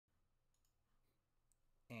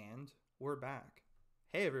And we're back.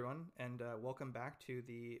 Hey everyone, and welcome back to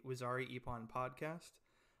the Wazari Ippon podcast.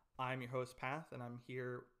 I'm your host Path, and I'm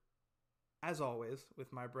here, as always,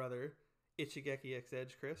 with my brother Ichigeki X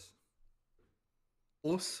Edge Chris.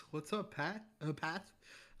 What's up, Pat?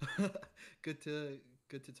 good to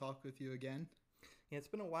good to talk with you again. Yeah, it's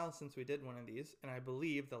been a while since we did one of these, and I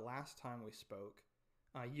believe the last time we spoke,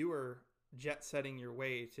 you were jet setting your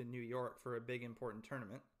way to New York for a big important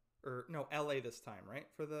tournament, or no, LA this time, right?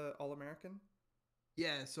 For the All American.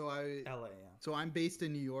 Yeah, LA, yeah. I'm based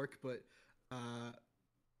in New York, but uh,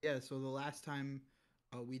 yeah. So the last time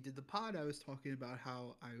we did the pod, I was talking about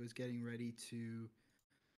how I was getting ready to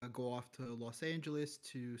go off to Los Angeles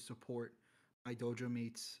to support my dojo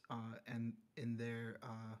mates and in their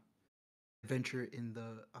adventure in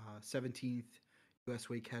the 17th U.S.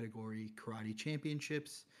 weight category karate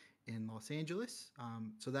championships in Los Angeles.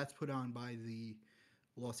 So that's put on by the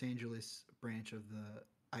Los Angeles branch of the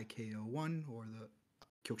IKO1 or the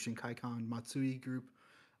Kyokushin Kaikan Matsui group.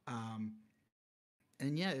 Um,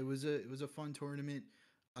 and yeah, it was a fun tournament.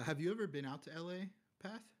 Have you ever been out to LA,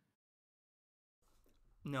 Path?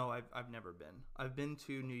 No, I've never been. I've been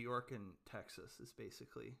to New York and Texas. Is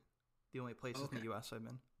basically the only places in Okay, the U.S. I've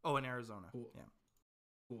been. Oh, and Arizona. cool, Yeah.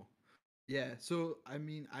 cool. Yeah, so I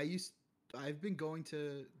mean, I've been going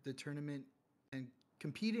to the tournament and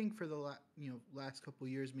competing for the last couple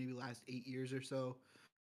of years, maybe last 8 years or so,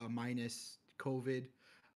 minus COVID.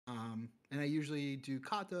 And I usually do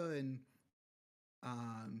kata, and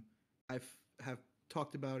um, I've have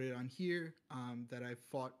talked about it on here that I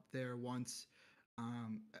fought there once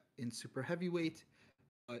in super heavyweight,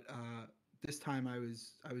 but this time I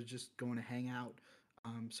was just going to hang out.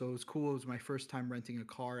 So it was cool. It was my first time renting a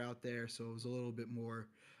car out there, so it was a little bit more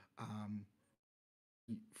um,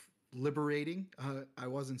 liberating. I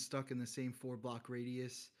wasn't stuck in the same 4 block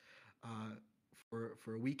radius uh,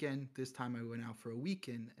 for a weekend. This time I went out for a week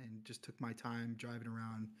and just took my time driving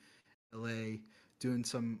around LA, doing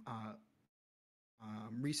some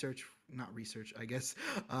research, not research, I guess,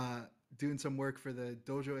 uh, doing some work for the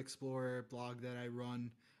Dojo Explorer blog that I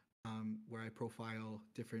run, where I profile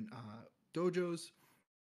different dojos.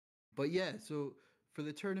 But yeah, so for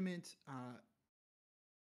the tournament,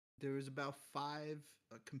 there was about 5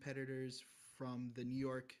 competitors from the New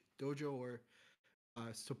York dojo or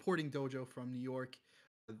supporting dojo from New York.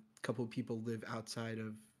 A couple of people live outside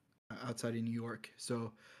of New York,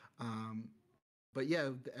 so um, but yeah,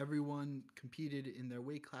 everyone competed in their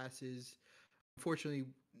weight classes. Unfortunately,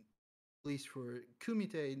 at least for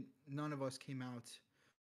Kumite, none of us came out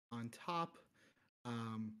on top.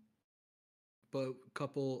 Um, but a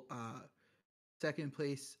couple second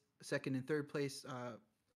place, second and third place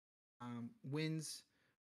wins.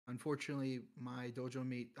 Unfortunately, my dojo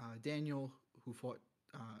mate Daniel, who fought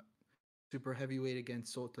super heavyweight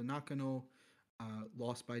against Sota Nakano,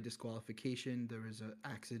 lost by disqualification. There was an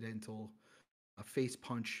accidental face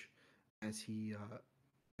punch as he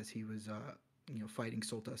was fighting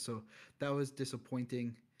Sota. So that was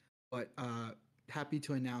disappointing, but happy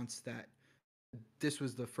to announce that this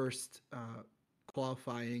was the first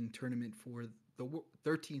qualifying tournament for the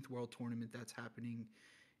 13th World Tournament that's happening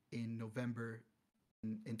in November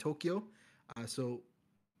in Tokyo. So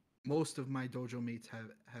most of my dojo mates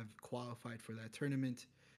have qualified for that tournament.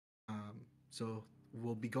 So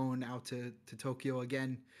we'll be going out to Tokyo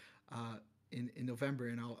again in November,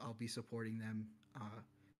 and I'll be supporting them.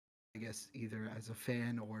 I guess either as a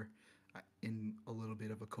fan or in a little bit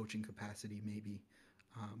of a coaching capacity, maybe.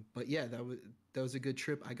 But yeah, that was a good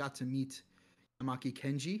trip. I got to meet Yamaki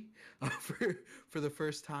Kenji for the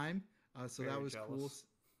first time, so that Very was cool. jealous.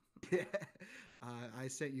 Yeah, I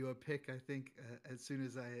sent you a pic, I think, as soon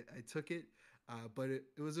as I took it. But it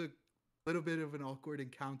was a little bit of an awkward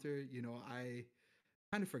encounter. I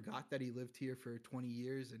kind of forgot that he lived here for 20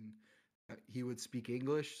 years and he would speak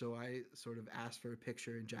English. So I sort of asked for a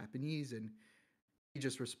picture in Japanese and he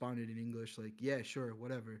just responded in English, like, yeah, sure,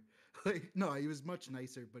 whatever. Like, no, he was much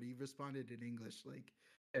nicer, but he responded in English, like,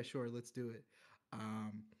 yeah, sure, let's do it.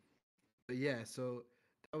 Um, but yeah, so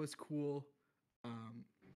that was cool. Um,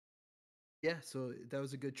 yeah, so that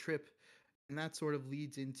was a good trip. And that sort of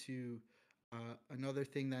leads into another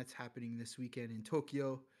thing that's happening this weekend in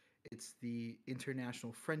Tokyo. It's the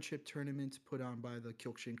International Friendship Tournament put on by the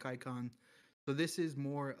Kyokushin Kaikan. So this is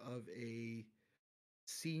more of a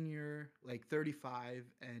senior, like 35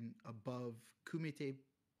 and above kumite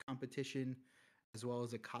competition, as well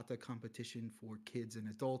as a kata competition for kids and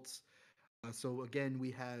adults. So again, we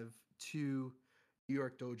have 2 New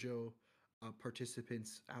York Dojo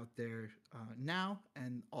participants out there now,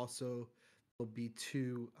 and also there'll be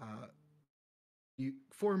 2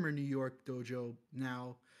 former New York Dojo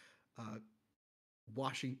now uh,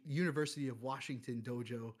 University of Washington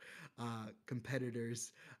dojo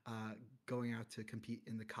competitors going out to compete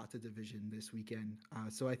in the kata division this weekend.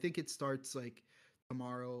 So I think it starts like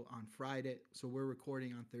tomorrow on Friday. So we're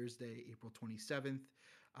recording on Thursday, April 27th.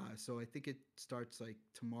 So I think it starts like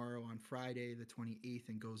tomorrow on Friday, the 28th,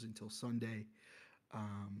 and goes until Sunday.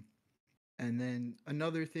 Um, and then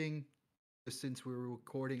another thing, since we were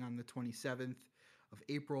recording on the 27th of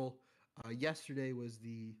April, yesterday was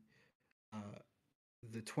uh,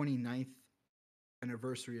 the 29th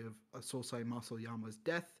anniversary of Sosai Masoyama's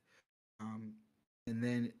death. Um, and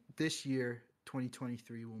then this year,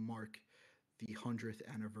 2023, will mark the 100th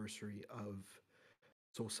anniversary of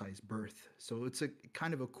Sosai's birth. So it's a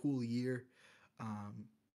kind of a cool year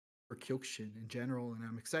for Kyokushin in general. And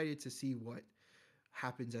I'm excited to see what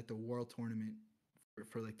happens at the World Tournament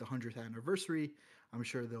for like the 100th anniversary. I'm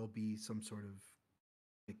sure there'll be some sort of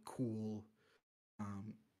like cool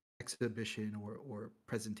um, exhibition or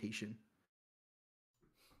presentation.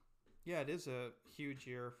 Yeah, it is a huge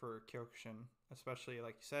year for Kyokushin, especially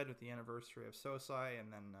like you said with the anniversary of Sosai,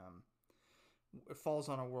 and then it falls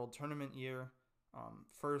on a world tournament year.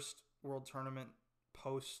 First world tournament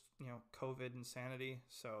post COVID insanity,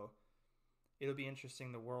 so it'll be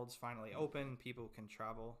interesting. The world's finally open; people can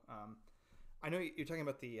travel. I know you're talking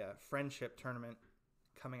about the friendship tournament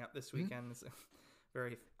coming up this weekend. It's a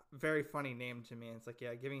very very funny name to me. It's like,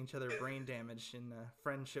 yeah, giving each other brain damage in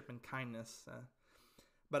friendship and kindness.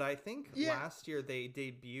 But I think last year they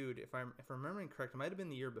debuted, if I'm remembering correct, it might have been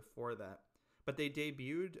the year before that. But they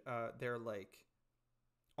debuted their like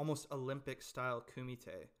almost Olympic style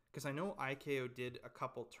kumite, because I know IKO did a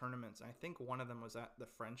couple tournaments. I think one of them was at the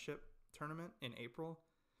friendship tournament in April,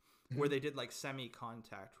 where they did like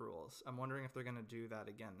semi-contact rules. I'm wondering if they're going to do that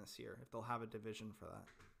again this year, if they'll have a division for that.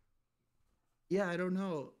 Yeah, I don't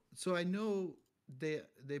know. So I know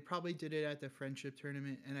they probably did it at the friendship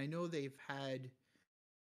tournament, and I know they've had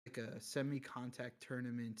like a semi-contact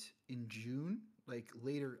tournament in June, like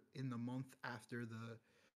later in the month after the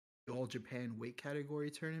All Japan weight category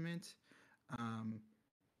tournament, um,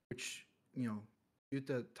 which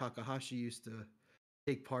Yuta Takahashi used to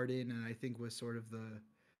take part in, and I think was sort of the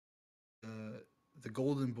the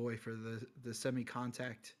golden boy for the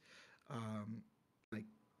semi-contact, like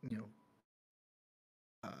you know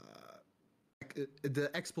the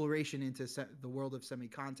exploration into the world of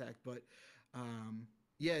semi-contact. But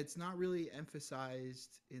yeah, it's not really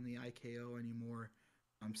emphasized in the IKO anymore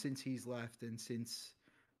since he's left and since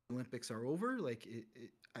Olympics are over. Like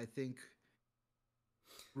I think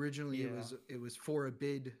originally it was for a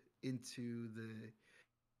bid into the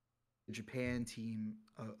Japan team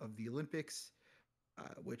of the Olympics,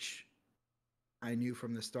 which I knew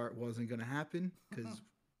from the start wasn't going to happen, because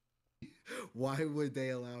why would they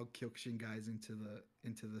allow Kyokushin guys into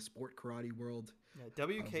the sport karate world? Yeah,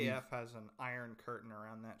 WKF has an iron curtain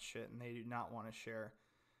around that shit, and they do not want to share.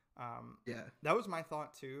 Yeah, that was my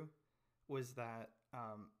thought too. Was that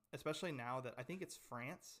especially now that I think it's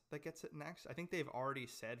France that gets it next. I think they've already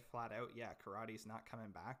said flat out, yeah, karate's not coming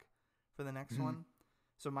back for the next one.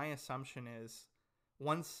 So my assumption is,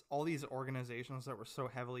 once all these organizations that were so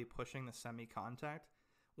heavily pushing the semi-contact,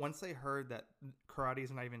 once they heard that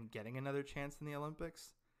karate's not even getting another chance in the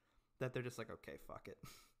Olympics, that they're just like, okay, fuck it.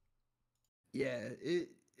 Yeah, it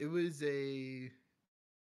was it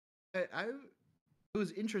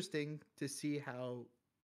was interesting to see how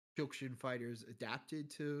Kyokushin fighters adapted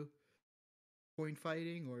to point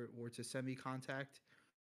fighting or to semi-contact.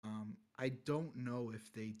 I don't know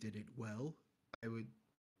if they did it well. I would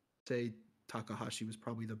say Takahashi was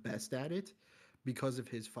probably the best at it because of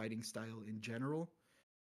his fighting style in general.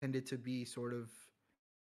 Tended to be sort of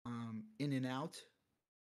in and out,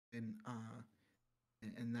 and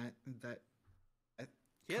that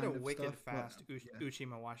he had a kind of wicked stuff. fast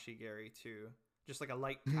Uchimawashi Gary too. Just like a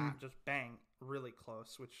light tap, just bang, really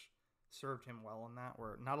close, which served him well in that,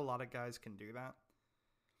 where not a lot of guys can do that.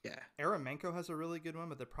 Yeah. Eremenko has a really good one,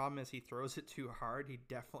 but the problem is he throws it too hard. He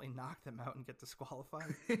definitely knocked them out and get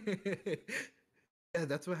disqualified. Yeah,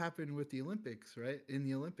 that's what happened with the Olympics, right? In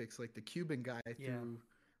the Olympics, like the Cuban guy threw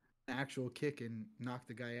an actual kick and knocked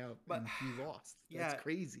the guy out, and he lost. That's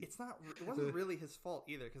crazy. It wasn't really his fault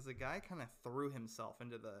either, because the guy kind of threw himself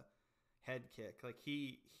into the head kick. Like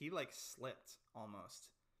he like slipped almost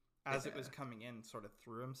as it was coming in, sort of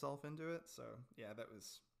threw himself into it. So yeah, that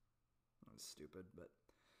was stupid, but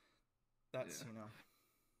that's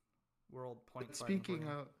world point fighting.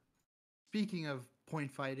 Speaking of point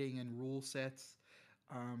fighting and rule sets,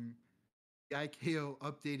 the IKO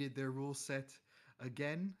updated their rule set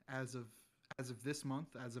again as of this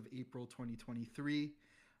month, as of April 2023.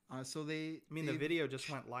 So I mean, the they've video just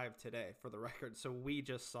went live today, for the record, so we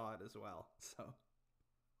just saw it as well. So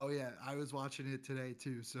oh yeah, I was watching it today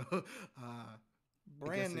too. So I guess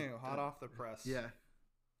brand new, hot off the press. yeah.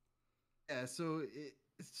 Yeah, so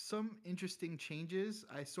some interesting changes.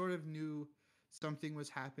 I sort of knew something was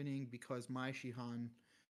happening because my Shihan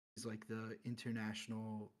is like the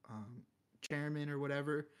international chairman or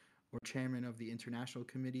whatever, or chairman of the international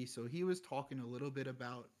committee. So he was talking a little bit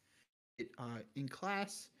about it in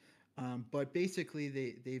class, but basically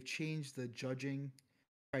they've changed the judging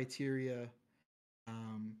criteria.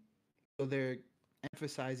 Um, so they're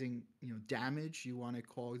emphasizing, damage. You want to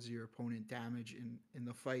cause your opponent damage in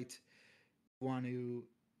the fight. You want to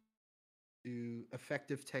do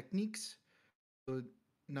effective techniques. So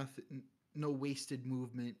nothing, no wasted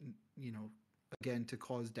movement. You know, again to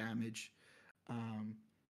cause damage. Um,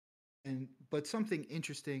 and but something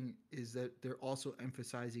interesting is that they're also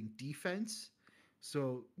emphasizing defense.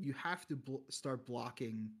 So you have to start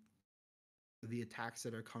blocking the attacks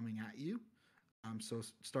that are coming at you. So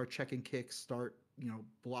start checking kicks, start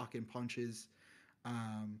blocking punches.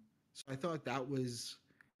 Um, so I thought that was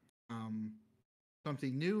um,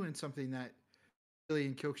 something new and something that really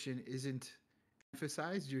in Kyokushin isn't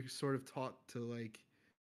emphasized. You're sort of taught to like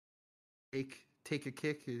take a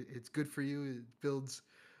kick. It's good for you. It builds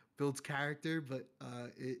character, but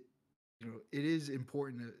it it is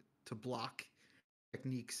important to block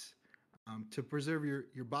techniques, to preserve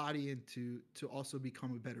your body and to also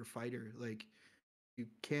become a better fighter. Like you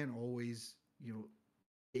can't always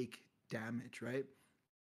take damage, right?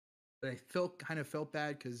 But I felt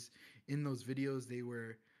bad because in those videos they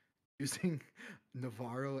were using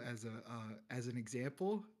Navarro as an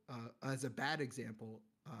example, as a bad example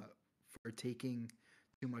for taking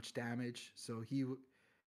too much damage. So he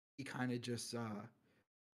kind of just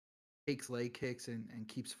takes leg kicks and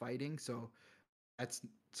keeps fighting. So that's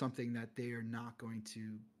something that they are not going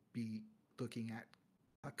to be looking at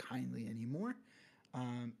kindly anymore.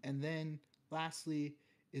 And then lastly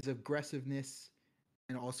is aggressiveness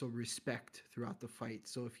and also respect throughout the fight.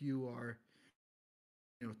 So if you are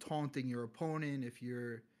taunting your opponent, if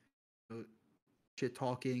you're shit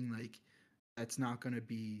talking, like that's not going to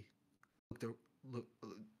be looked, look,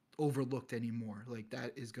 overlooked anymore. Like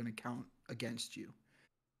that is going to count against you.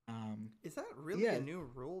 Is that really Yeah. a new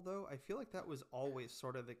rule, though? I feel like that was always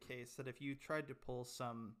sort of the case, that if you tried to pull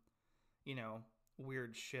some, you know,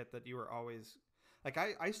 weird shit, that you were always like,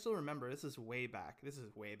 I still remember, this is way back. This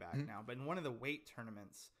is way back Mhm. now. But in one of the weight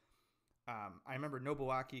tournaments, I remember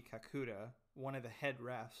Nobuaki Kakuta, one of the head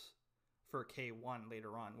refs for K1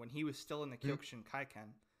 later on, when he was still in the Mhm. Kyokushin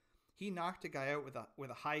Kaiken, he knocked a guy out with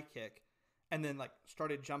a high kick and then like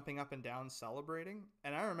started jumping up and down celebrating.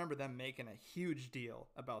 And I remember them making a huge deal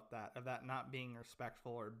about that, of that not being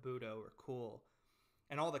respectful or Budo or cool.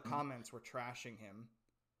 And all the comments were trashing him.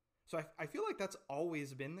 So I feel like that's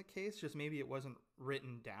always been the case, just maybe it wasn't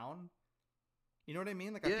written down. You know what I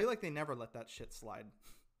mean? Like, I Yeah. feel like they never let that shit slide.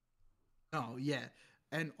 Oh yeah.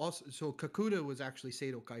 And also, so Kakuta was actually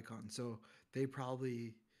Seito Kaikan, so they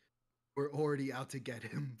probably were already out to get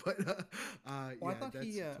him. But Well, yeah,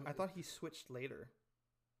 that's I thought he switched later.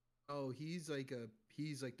 oh, he's like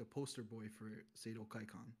the poster boy for Seito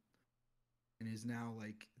Kaikan, and is now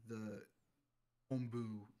like the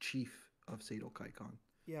Hombu chief of Seito Kaikan.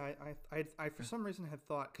 Yeah, I for some reason had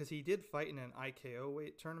thought, because he did fight in an IKO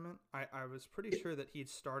weight tournament. I was pretty sure that he'd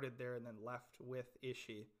started there and then left with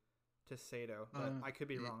Ishii to Sato, but Uh, I could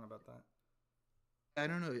be yeah, wrong about that. I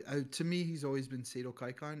don't know. To me, he's always been Seito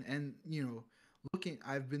Kaikan, and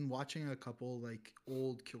I've been watching a couple like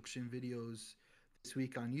old Kyokushin videos this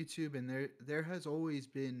week on YouTube, and there has always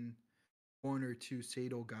been one or two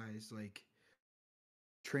Sato guys like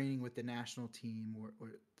training with the national team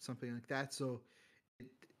or something like that. So it,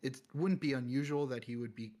 it wouldn't be unusual that he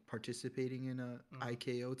would be participating in a Mm-hmm.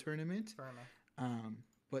 IKO tournament. Fair enough. Um,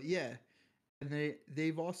 but yeah, and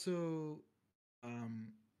um,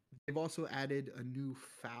 they've also added a new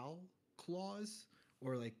foul clause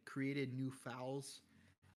or like created new fouls.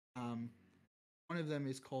 Um, one of them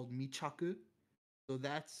is called michaku, so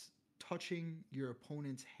that's touching your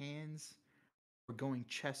opponent's hands or going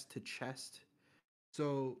chest to chest.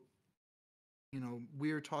 So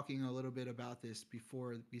we were talking a little bit about this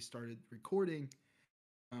before we started recording.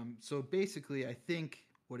 So basically, I think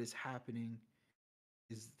what is happening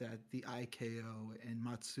is that the IKO and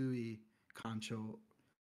Matsui Kancho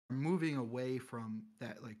are moving away from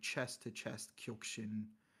that like chest to chest Kyokushin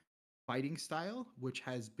fighting style, which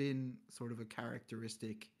has been sort of a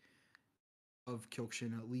characteristic of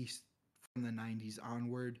Kyokushin, at least from the 90s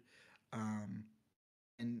onward.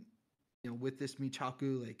 And with this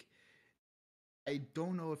Michaku, like I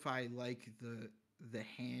don't know if I like the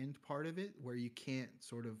hand part of it, where you can't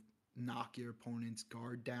sort of knock your opponent's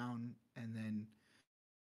guard down and then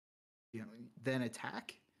then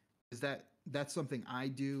attack. Is that's something I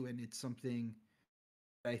do, and it's something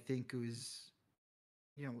that I think was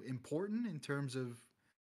important in terms of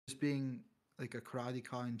just being like a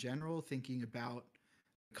karateka in general, thinking about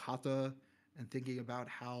kata and thinking about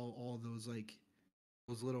how all those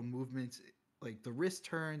those little movements, like the wrist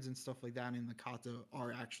turns and stuff like that in the kata,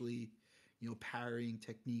 are actually parrying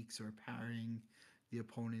techniques or parrying the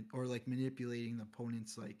opponent, or like manipulating the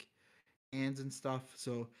opponent's like hands and stuff.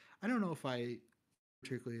 So I don't know if I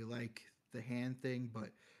particularly like the hand thing, but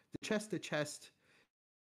the chest to chest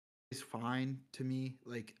is fine to me.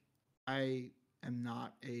 Like, I am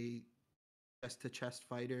not a chest to chest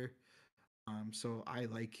fighter, so I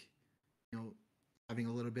like you know having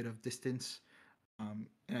a little bit of distance, and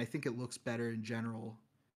I think it looks better in general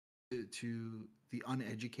to the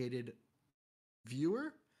uneducated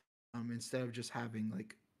viewer, instead of just having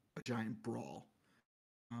like a giant brawl.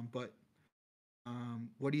 But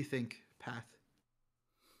what do you think, Path?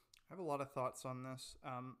 I have a lot of thoughts on this.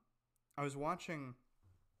 I was watching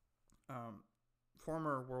um,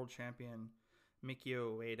 former world champion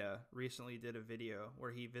Mikio Ueda recently did a video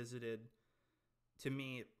where he visited, to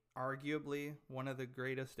me, arguably one of the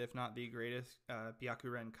greatest, if not the greatest,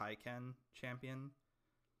 Byakuren Kaiken champion,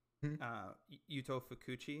 Hmm. Yuto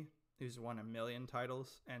Fukuchi, who's won a million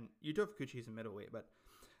titles. And Yuto Fukuchi is a middleweight, but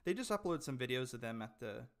they just uploaded some videos of them at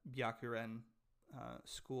the Byakuren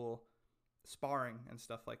school sparring and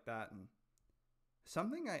stuff like that. And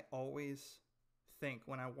something I always think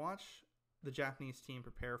when I watch the Japanese team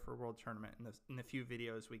prepare for a world tournament in the few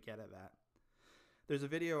videos we get of that, there's a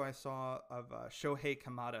video I saw of Shohei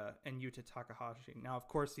Kamada and Yuta Takahashi. Now, of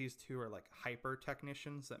course, these two are like hyper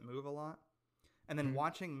technicians that move a lot. And then Hmm.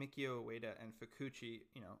 watching Mikio Ueda and Fukuchi,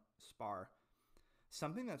 spar,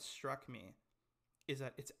 something that struck me is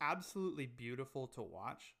that it's absolutely beautiful to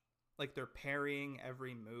watch. Like, they're parrying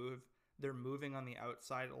every move. They're moving on the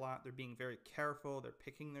outside a lot. They're being very careful. They're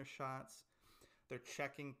picking their shots. They're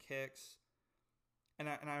checking kicks. And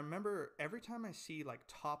I remember every time I see like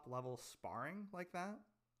top level sparring like that,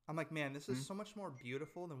 I'm like, man, this is Hmm. so much more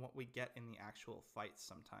beautiful than what we get in the actual fights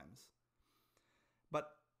sometimes. But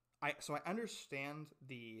I understand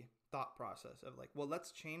the thought process of like, well,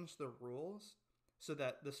 let's change the rules so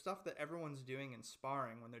that the stuff that everyone's doing in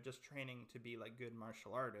sparring when they're just training to be like good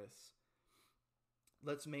martial artists,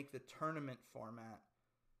 let's make the tournament format,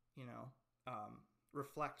 you know,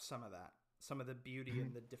 reflect some of that, some of the beauty Hmm.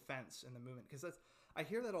 and the defense and the movement. Because that's, I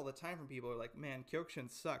hear that all the time from people who are like, man, Kyokushin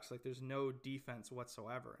sucks. Like, there's no defense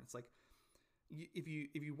whatsoever. And it's like, if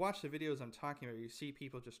you watch the videos I'm talking about, you see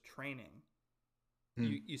people just training. Hmm.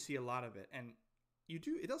 You see a lot of it, and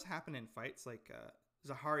it does happen in fights. Like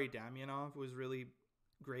Zahari Damyanov was really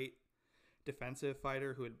great defensive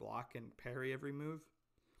fighter who would block and parry every move.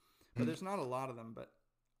 But Hmm. there's not a lot of them. But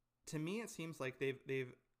to me, it seems like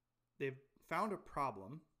they've found a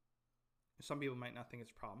problem. Some people might not think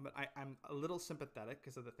it's a problem, but I'm a little sympathetic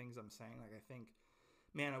because of the things I'm saying. Like, I think,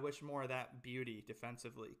 man, I wish more of that beauty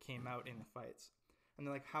defensively came out in the fights. And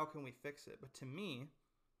they're like, how can we fix it? But to me,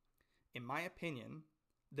 in my opinion,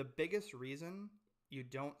 the biggest reason you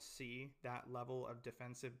don't see that level of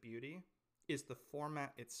defensive beauty is the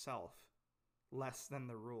format itself less than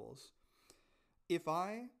the rules. If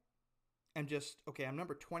I am just, okay, I'm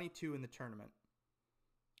number 22 in the tournament,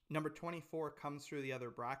 number 24 comes through the other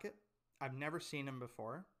bracket. I've never seen him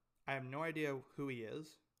before. I have no idea who he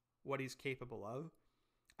is, what he's capable of.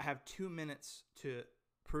 I have 2 minutes to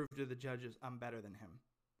prove to the judges I'm better than him.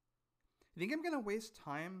 You think I'm going to waste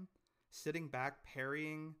time sitting back,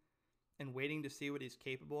 parrying, and waiting to see what he's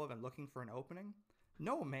capable of and looking for an opening?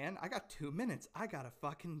 No, man. I got 2 minutes. I got to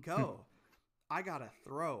fucking go. I got to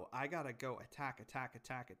throw. I got to go attack, attack,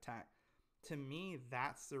 attack, attack. To me,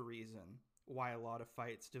 that's the reason why a lot of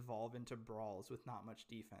fights devolve into brawls with not much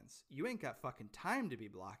defense. You ain't got fucking time to be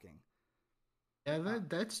blocking. Yeah, Uh,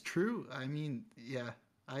 that's true. I mean, yeah,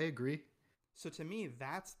 I agree. so to me,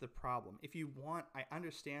 that's the problem. If you want, I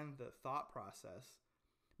understand the thought process,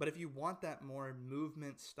 but if you want that more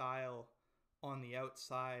movement style on the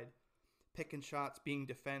outside, picking shots, being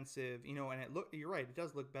defensive, and you're right, it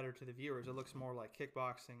does look better to the viewers. It looks more like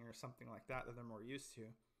kickboxing or something like that they're more used to.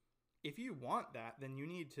 If you want that, then you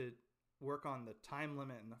need to work on the time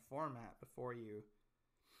limit and the format before you.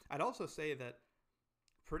 I'd also say that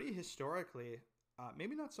pretty historically,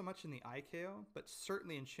 maybe not so much in the IKO, but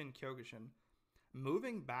certainly in Shin Kyokushin,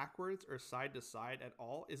 moving backwards or side to side at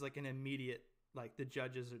all is like an immediate, like, the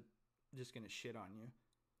judges are just going to shit on you.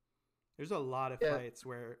 There's a lot of Yeah, fights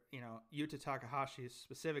where, Yuta Takahashi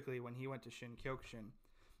specifically, when he went to Shin Kyokushin,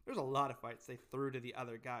 there's a lot of fights they threw to the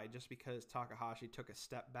other guy just because Takahashi took a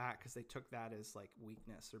step back because they took that as like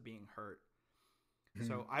weakness or being hurt. mhm.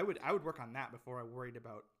 So I would work on that before I worried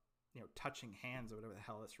about, touching hands or whatever the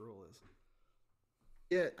hell this rule is.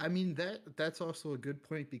 Yeah. I mean that's also a good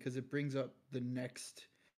point because it brings up the next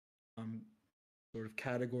um, sort of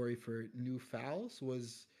category for new fouls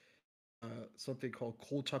was something called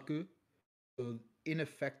kolchaku. So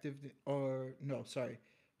ineffective, or no, sorry,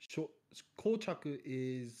 kolchaku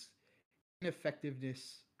is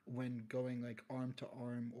ineffectiveness when going like arm to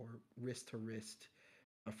arm or wrist to wrist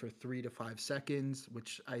for 3 to 5 seconds,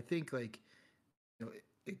 which I think like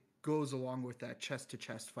it goes along with that chest to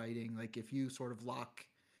chest fighting. Like if you sort of lock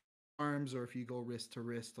arms or if you go wrist to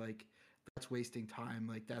wrist, like that's wasting time.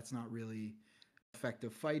 Like that's not really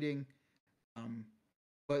effective fighting. Um,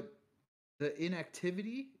 but the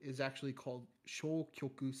inactivity is actually called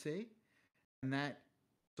shokyokusei, and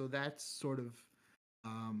that's sort of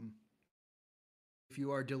um, if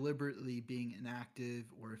you are deliberately being inactive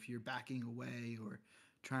or if you're backing away or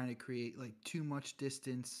trying to create like too much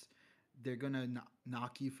distance, they're gonna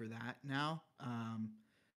knock you for that now.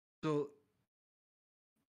 So,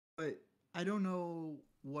 but I don't know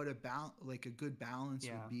what about like a good balance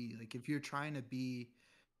would Yeah. be. Like if you're trying to be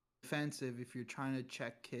defensive, if you're trying to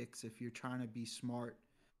check kicks, if you're trying to be smart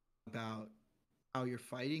about how you're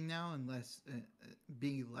fighting now and less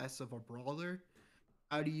being less of a brawler,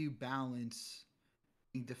 how do you balance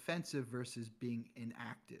being defensive versus being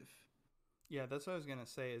inactive? Yeah, that's what I was going to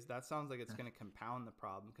say is that sounds like it's going to compound the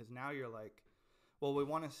problem because now you're like, well, we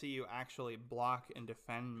want to see you actually block and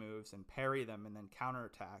defend moves and parry them and then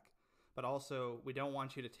counterattack. But also, we don't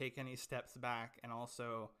want you to take any steps back, and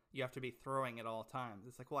also you have to be throwing at all times.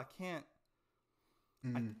 It's like, well,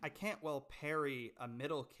 Mm. I can't well parry a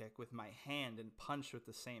middle kick with my hand and punch with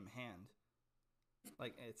the same hand.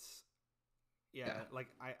 Like it's yeah, Yeah. like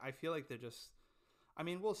I feel like they're just. I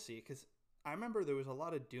mean, we'll see because I remember there was a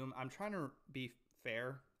lot of doom. I'm trying to be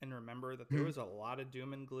fair and remember that there Mm. was a lot of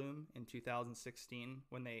doom and gloom in 2016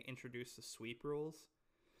 when they introduced the sweep rules.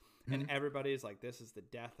 And Mm. everybody's like, this is the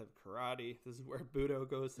death of karate. This is where Budo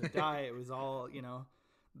goes to die. It was all, He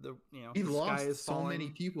the sky is lost so many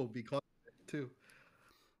falling. people because of it too.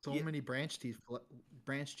 So Yeah, many branch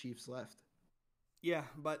chiefs left. yeah,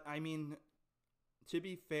 but I mean, to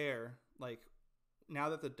be fair, like now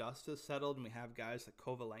that the dust has settled and we have guys like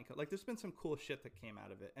Kovalenko, like there's been some cool shit that came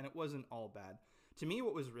out of it, and it wasn't all bad. To me,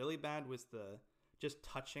 what was really bad was the just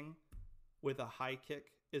touching with a high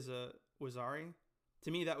kick is a Wazari.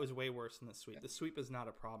 To me, that was way worse than the sweep. The sweep is not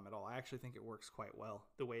a problem at all. I actually think it works quite well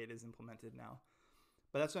the way it is implemented now.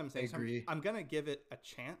 But that's what I'm I saying. So agree. I'm gonna give it a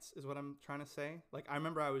chance, is what I'm trying to say. Like I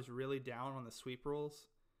remember I was really down on the sweep rules,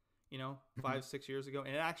 Mhm. 5 6 years ago,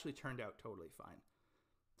 and it actually turned out totally fine.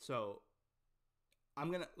 So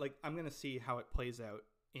I'm gonna see how it plays out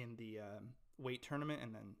in the weight tournament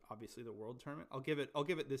and then obviously the world tournament. I'll give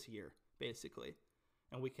it this year basically,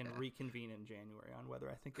 and we can Yeah. reconvene in January on whether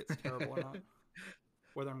I think it's terrible or not,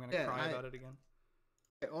 whether I'm gonna Yeah, cry about it again.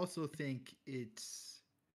 I also think it's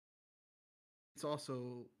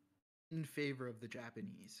also in favor of the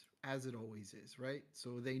Japanese, as it always is, right?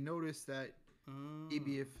 So they notice that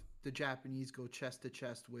maybe if Mm, the Japanese go chest to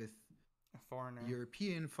chest with a foreigner.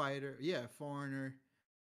 European fighter, yeah, foreigner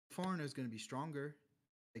is going to be stronger.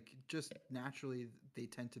 Like just naturally, they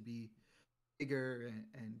tend to be bigger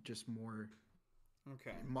and just more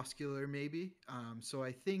Okay. muscular, maybe. So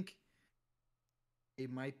I think they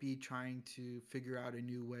might be trying to figure out a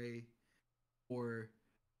new way for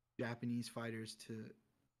Japanese fighters to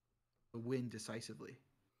win decisively.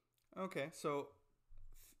 Okay. So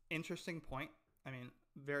interesting point. I mean,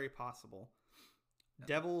 very possible.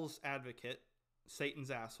 Devil's advocate, Satan's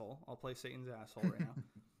asshole. I'll play Satan's asshole right now.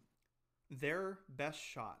 Their best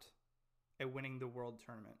shot at winning the world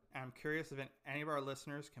tournament. And I'm curious if any of our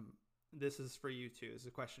listeners can. This is for you too. This is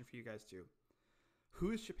a question for you guys too.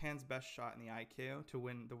 Who is Japan's best shot in the IKO to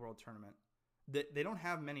win the world tournament? They don't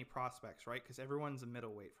have many prospects, right? Because everyone's a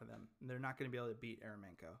middleweight for them. And they're not going to be able to beat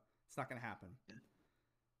Eremenko. It's not going to happen.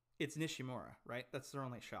 It's Nishimura, right? That's their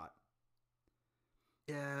only shot.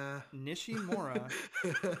 Yeah. Nishimura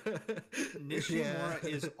Yeah. Nishimura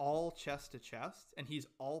is all chest to chest, and he's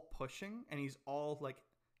all pushing, and he's all like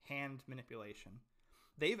hand manipulation.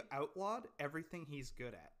 They've outlawed everything he's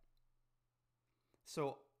good at.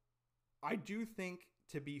 So I do think,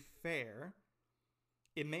 to be fair,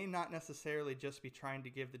 it may not necessarily just be trying to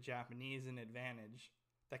give the Japanese an advantage.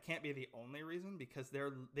 That can't be the only reason because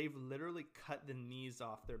they've literally cut the knees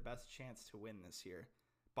off their best chance to win this year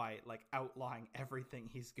by like outlawing everything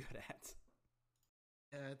he's good at.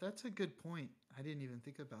 Yeah, that's a good point. I didn't even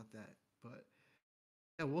think about that, but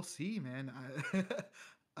yeah, we'll see, man. Maybe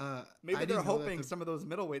I they're didn't know that hoping the some of those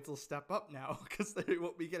middleweights will step up now because they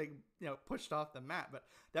won't be getting pushed off the mat. But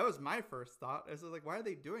that was my first thought. I was like, why are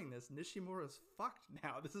they doing this? Nishimura's fucked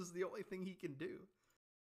now. This is the only thing he can do.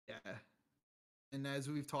 yeah. And as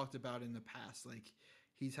we've talked about in the past, like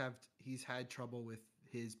he's had trouble with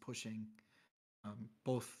his pushing,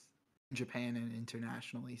 both in Japan and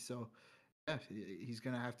internationally. So yeah, he's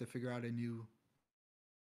gonna have to figure out a new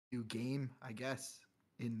game, I guess,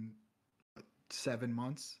 in 7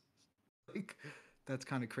 months. Like that's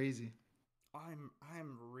kind of crazy.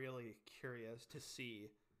 I'm really curious to see.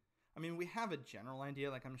 I mean, we have a general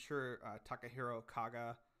idea. Like I'm sure Takahiro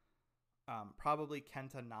Kaga, probably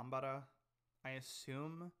Kenta Nambara, I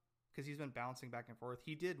assume, because he's been bouncing back and forth.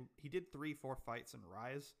 He did 3-4 fights in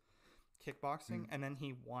Rise kickboxing, and then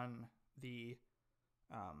he won the,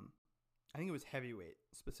 I think it was heavyweight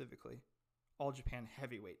specifically, All Japan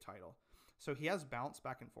heavyweight title. So he has bounced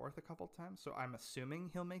back and forth a couple times. So I'm assuming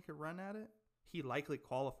he'll make a run at it. He likely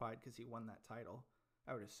qualified because he won that title,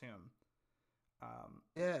 I would assume.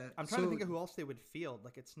 Yeah, I'm trying to think of who else they would field.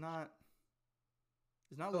 Like it's not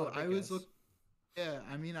a lot of big guys. Yeah,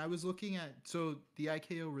 I mean, I was looking at, so the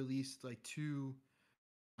IKO released like two,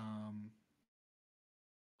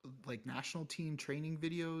 like national team training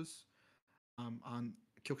videos, on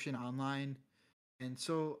Kyokushin Online, and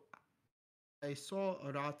so I saw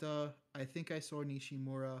Arata. I think I saw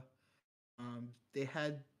Nishimura. They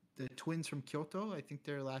had the twins from Kyoto. I think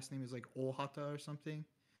their last name is like Ohata or something.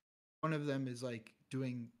 One of them is like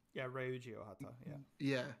doing, Yeah, Ryuji Ohata. Yeah.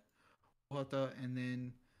 yeah, Ohata, and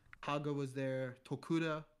then Haga was there.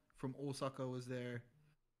 Tokuda from Osaka was there.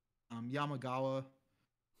 Yamagawa,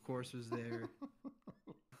 of course, was there.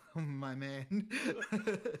 My man.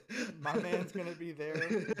 My man's gonna be there,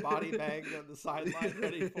 body bagged on the sideline,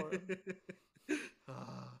 ready for him.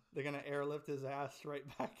 They're gonna airlift his ass right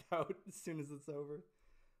back out as soon as it's over.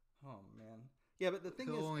 Oh man, yeah. But the thing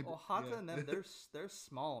is, Ohata and them, they're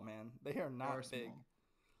small, man. They are not big. Small.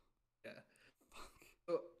 Yeah. Fuck.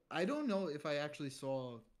 I don't know if I actually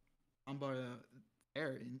saw Ambara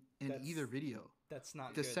there in either video. That's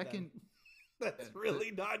not the good, second. Then. That's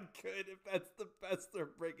really not good. If that's the best they're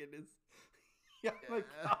bringing is. Yeah, like,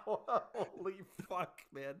 holy fuck,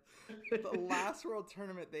 man. The last World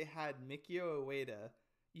Tournament, they had Mikio Ueda,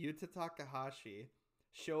 Yuta Takahashi,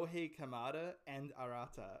 Shohei Kamada, and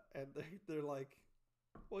Arata. And they're like,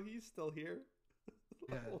 well, he's still here?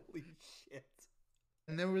 Yeah. Holy shit.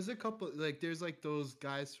 And there was a couple, like, there's, like, those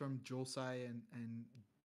guys from Josai and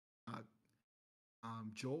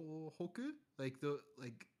Johoku? Like,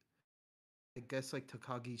 I guess, like,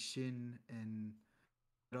 Takagi Shin and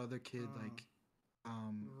that other kid, like,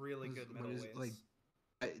 really good middleweights. Like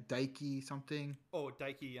Daiki something. Oh,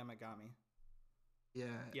 Daiki Yamagami.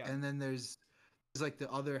 Yeah. And then there's like the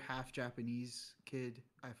other half Japanese kid.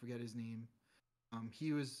 I forget his name.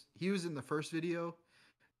 He was in the first video.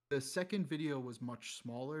 The second video was much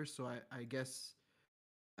smaller, so I guess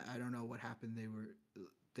I don't know what happened.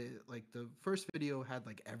 Like the first video had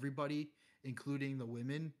like everybody, including the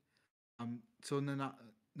women. So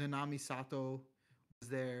Nanami Sato was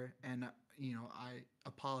there, and I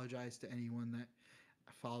apologize to anyone that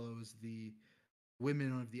follows the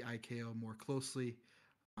women of the IKO more closely.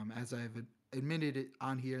 As I've admitted it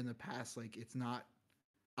on here in the past, like it's not.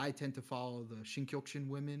 I tend to follow the Shinkyokushin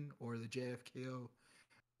women or the JFKO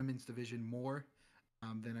women's division more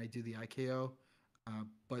than I do the IKO.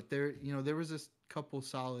 But there was a couple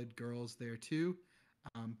solid girls there too.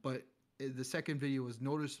 But the second video was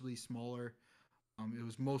noticeably smaller. It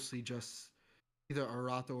was mostly just either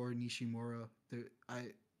Arata or Nishimura.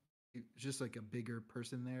 Just like a bigger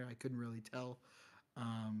person there. I couldn't really tell.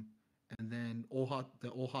 And then the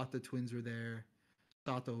Ohata twins were there.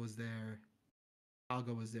 Sato was there.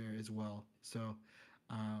 Haga was there as well. So,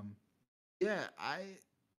 yeah, I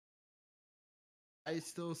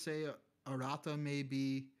still say Arata may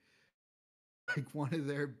be like one of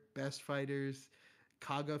their best fighters.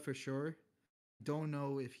 Kaga for sure. Don't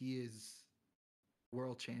know if he is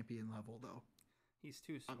world champion level though. He's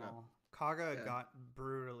too small. Kaga got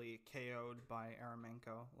brutally KO'd by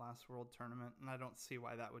Aramenko last World Tournament, and I don't see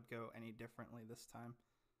why that would go any differently this time.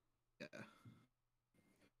 Yeah.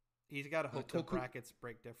 He's got to hope the brackets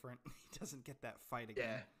break different. He doesn't get that fight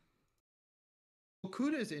again. Yeah.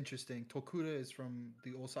 Tokuda is interesting. Tokuda is from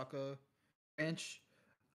the Osaka branch.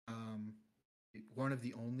 One of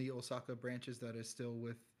the only Osaka branches that is still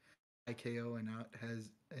with IKO and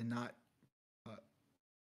not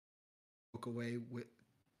broke away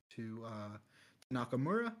to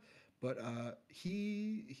Nakamura, but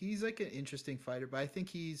he's like an interesting fighter, but I think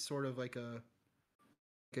he's sort of like a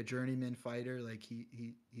journeyman fighter. Like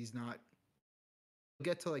he's not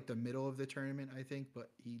get to like the middle of the tournament, I think,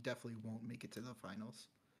 but he definitely won't make it to the finals.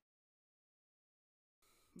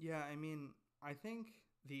 Yeah, I mean, I think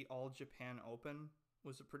the All Japan Open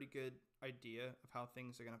was a pretty good idea of how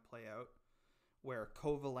things are going to play out, where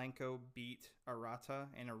Kovalenko beat Arata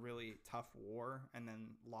in a really tough war and then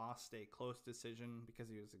lost a close decision because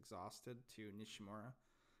he was exhausted to Nishimura.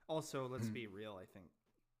 Also, let's be real, I think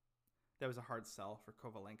that was a hard sell for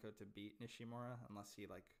Kovalenko to beat Nishimura unless he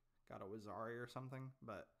like got a Wazari or something.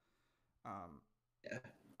 But um, Yeah.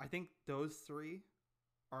 I think those three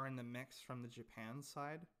are in the mix from the Japan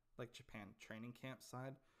side, like Japan training camp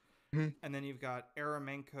side. Mhm. And then you've got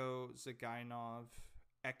Eremenko, Zagainov,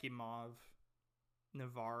 Ekimov,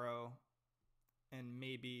 Navarro, and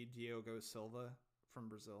maybe Diogo Silva from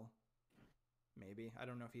Brazil. Maybe. I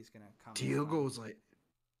don't know if he's going to come Diogo's like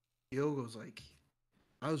Diogo's like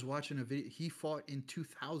I was watching a video. He fought in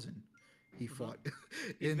 2000. He fought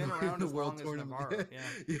He's been in around the as world long as tournament. Navarro.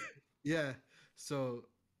 Yeah. Yeah. Yeah. So,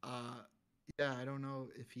 uh, yeah, I don't know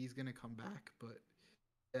if he's gonna come back, but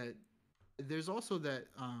uh, there's also that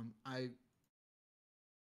I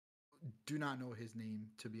do not know his name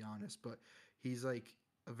to be honest, but he's like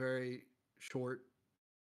a very short,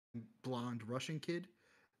 blonde Russian kid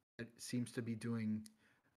that seems to be doing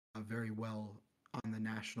very well on the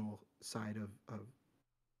national side of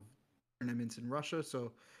tournaments in Russia.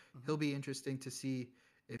 So Mm-hmm. he'll be interesting to see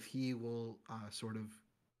if he will sort of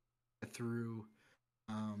get through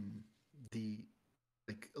um, the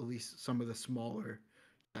like at least some of the smaller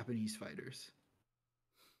Japanese fighters.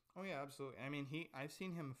 Oh yeah, absolutely. I mean, I've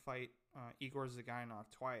seen him fight Igor Zagainov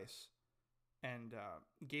twice, and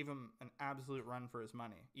gave him an absolute run for his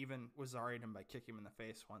money. Even Wazaried him by kicking him in the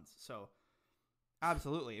face once. So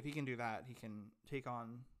absolutely, if he can do that, he can take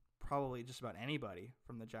on probably just about anybody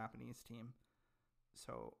from the Japanese team.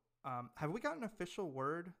 So have we gotten official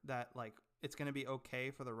word that like it's going to be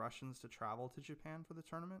okay for the Russians to travel to Japan for the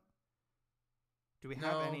tournament? Do we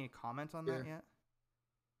have No, any comment on yeah. that yet?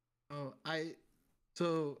 Oh,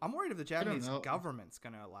 so I'm worried if the I don't Japanese know. government's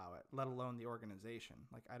going to allow it, let alone the organization.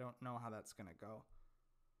 Like, I don't know how that's going to go.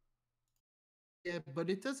 Yeah, but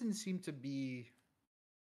it doesn't seem to be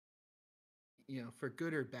for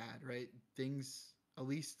good or bad, right? Things at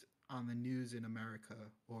least on the news in America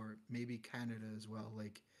or maybe Canada as well,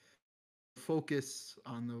 like focus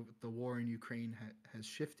on the war in Ukraine has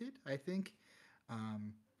shifted, I think.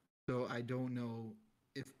 Um, so I don't know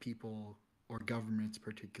if people or governments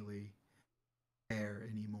particularly care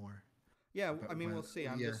anymore Yeah, I about mean, we'll whether. see.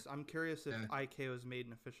 Yeah, I'm curious if yeah, IKO has made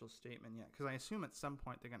an official statement yet, because I assume at some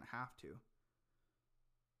point they're going to have to.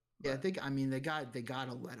 yeah. I But think I mean they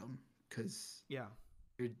gotta let them because yeah,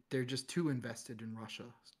 they're just too invested in Russia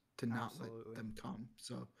to not let absolutely. them come.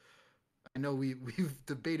 So I know we've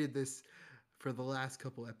debated this for the last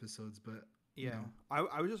couple episodes, but you Yeah, know,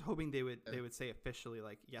 I was just hoping uh, they would say officially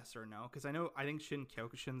like yes or no, because I think Shin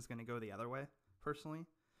Kyokushin's going to go the other way personally,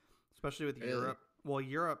 especially with really, Europe. Well,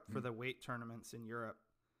 Europe for mm, the weight tournaments in Europe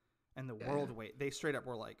and the yeah, yeah, world weight, they straight up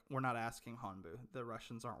were like, we're not asking Honbu. The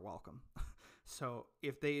Russians aren't welcome. So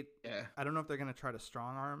if they, yeah. I don't know if they're going to try to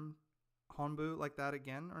strong arm Honbu like that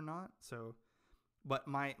again or not. So, but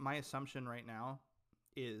my assumption right now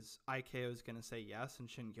is IKO is going to say yes and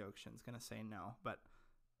Shin Kyokushin is going to say no. But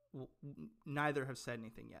neither have said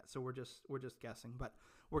anything yet, so we're just guessing. But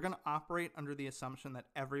we're going to operate under the assumption that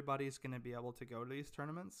everybody's going to be able to go to these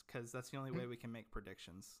tournaments because that's the only way we can make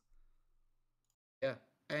predictions. Yeah,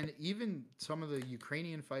 and even some of the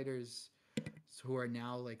Ukrainian fighters who are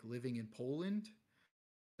now like living in Poland,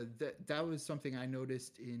 that was something I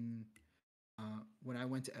noticed in when I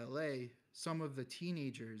went to LA. Some of the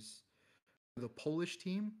teenagers, the Polish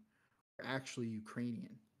team, are actually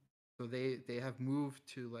Ukrainian, so they have moved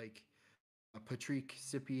to like Patrick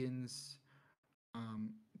Sipian's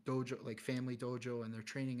dojo, like family dojo, and they're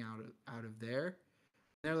training out of there.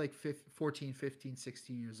 They're like 14, 15,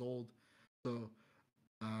 16 years old, so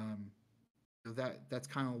um, that's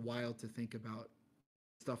kind of wild to think about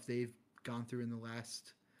stuff they've gone through in the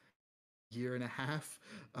last year and a half.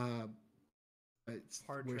 But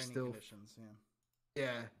Hard we're training still, conditions, yeah.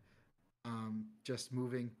 yeah, just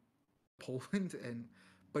moving Poland, and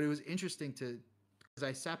but it was interesting to because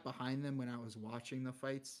I sat behind them when I was watching the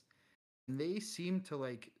fights, and they seemed to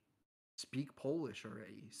like speak Polish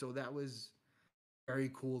already. So that was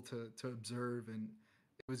very cool to observe, and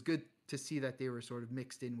it was good to see that they were sort of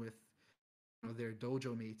mixed in with their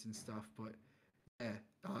dojo mates and stuff. But yeah,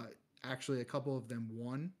 actually, a couple of them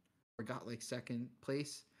won or got like second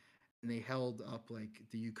place, and they held up like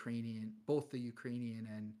both the Ukrainian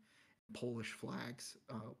and Polish flags,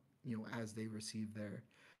 as they received their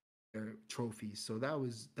trophies. So that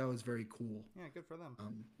was very cool. Yeah, good for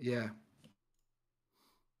them. Yeah.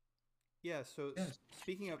 Yeah, so Yes.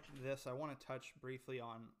 speaking of this, I want to touch briefly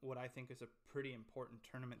on what I think is a pretty important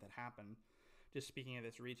tournament that happened. Just speaking of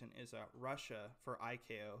this region, is Russia for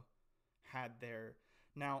IKO had their.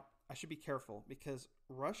 Now, I should be careful because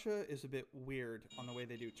Russia is a bit weird on the way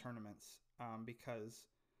they do tournaments because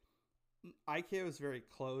IKO is very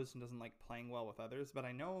closed and doesn't like playing well with others. But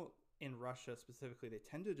I know in Russia specifically, they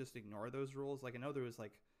tend to just ignore those rules. Like I know there was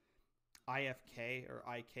like IFK or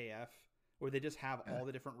IKF where they just have all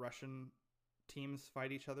the different Russian teams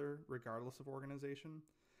fight each other regardless of organization.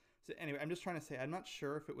 So anyway, I'm just trying to say I'm not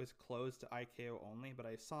sure if it was closed to IKO only, but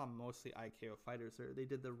I saw mostly IKO fighters there. They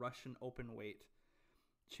did the Russian open weight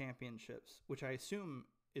championships, which I assume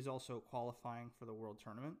is also qualifying for the world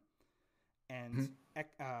tournament. And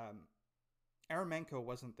Eremenko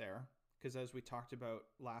wasn't there because, as we talked about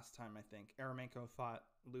last time, I think Eremenko fought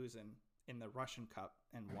Luzin in the Russian Cup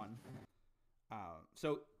and won.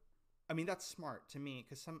 So, I mean, that's smart to me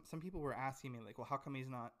because some people were asking me, like, well, how come he's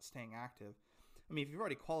not staying active? I mean, if you've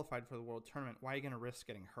already qualified for the world tournament, why are you going to risk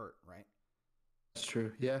getting hurt, right? That's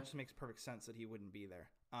true. Yeah. It just makes perfect sense that he wouldn't be there.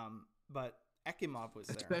 But Ekimov was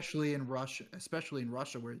there. Especially in Russia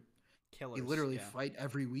where Killers, they literally fight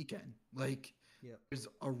every weekend. Like, there's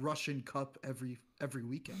a Russian Cup every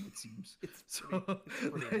weekend, it seems. It's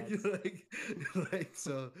pretty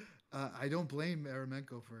so I don't blame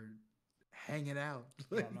Eremenko for hanging out.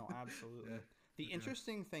 Yeah, no, absolutely. The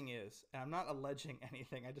interesting thing is, and I'm not alleging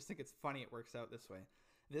anything, I just think it's funny it works out this way.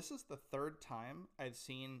 This is the third time I've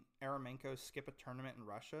seen Eremenko skip a tournament in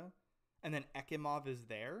Russia, and then Ekimov is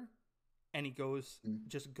there, and he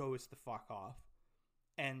just goes the fuck off.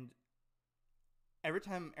 And every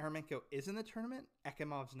time Eremenko is in the tournament,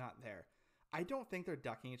 Ekimov's not there. I don't think they're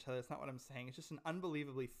ducking each other. That's not what I'm saying. It's just an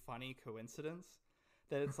unbelievably funny coincidence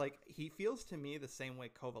that it's like he feels to me the same way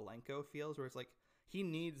Kovalenko feels, where it's like he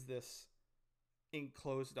needs this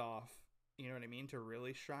enclosed off, you know what I mean, to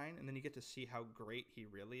really shine. And then you get to see how great he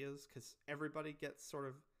really is because everybody gets sort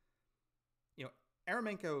of,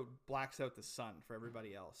 Eremenko blacks out the sun for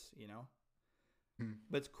everybody else,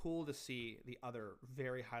 But it's cool to see the other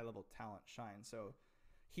very high level talent shine. So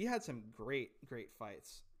he had some great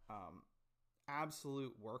fights.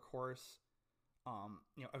 Absolute workhorse.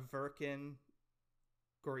 Averkin,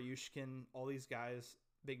 Goryushkin, all these guys,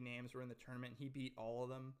 big names, were in the tournament. He beat all of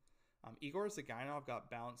them. Igor Zagainov got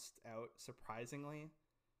bounced out surprisingly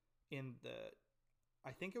in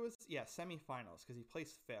I think it was semifinals because he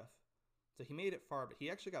placed 5th. So he made it far, but he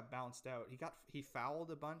actually got bounced out. He fouled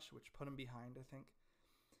a bunch, which put him behind, I think.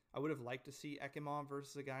 I would have liked to see Ekimov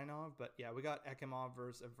versus Zagainov, but yeah, we got Ekimov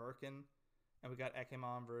versus Averkin, and we got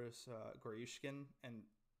Ekimov versus Goryushkin, and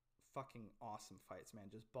fucking awesome fights, man.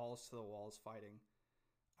 Just balls to the walls fighting.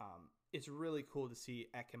 It's really cool to see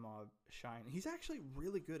Ekimov shine. He's actually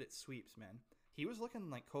really good at sweeps, man. He was looking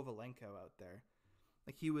like Kovalenko out there.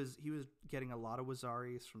 Like he was getting a lot of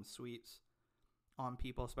Wazaris from sweeps on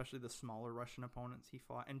people, especially the smaller Russian opponents he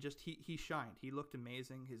fought, and just he shined. He looked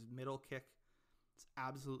amazing. His middle kick, it's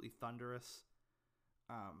absolutely thunderous.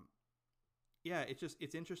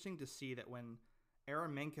 It's interesting to see that when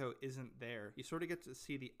Eremenko isn't there, you sort of get to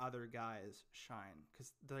see the other guys shine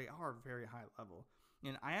because they are very high level.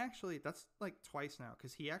 And that's like twice now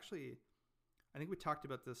because I think we talked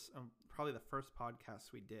about this probably the first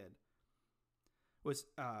podcast we did, was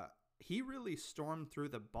he really stormed through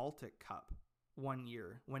the Baltic Cup one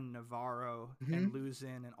year when Navarro and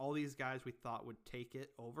Luzin and all these guys we thought would take it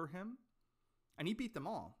over him. And he beat them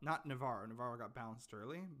all. Not Navarro. Navarro got bounced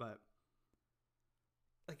early, but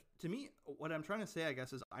like to me, what I'm trying to say, I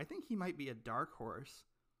guess, is I think he might be a dark horse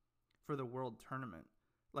for the world tournament.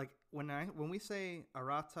 Like when we say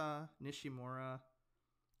Arata, Nishimura,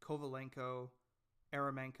 Kovalenko,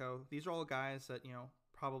 Eremenko, these are all guys that,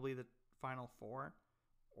 probably the Final Four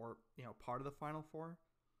or, part of the Final Four.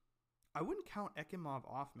 I wouldn't count Ekimov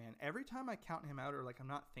off, man. Every time I count him out or like I'm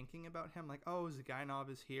not thinking about him, like, oh, Zagainov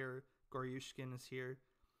is here, Goryushkin is here,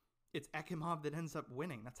 it's Ekimov that ends up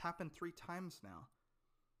winning. That's happened 3 times now.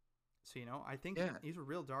 So, I think he's a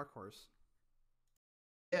real dark horse.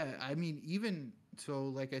 Yeah, I mean, even so,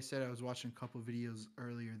 like I said, I was watching a couple videos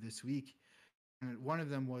earlier this week, and one of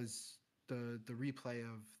them was the replay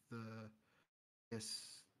of the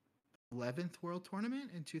 11th World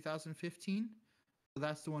Tournament in 2015. So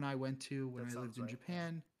that's the one I went to when I lived in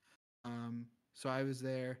Japan. So I was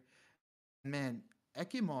there. Man,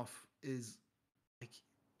 Ekimov is like,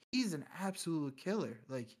 he's an absolute killer.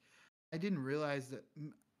 Like, I didn't realize that.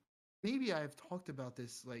 maybe I've talked about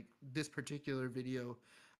this, like this particular video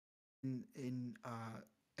in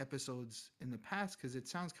episodes in the past, because it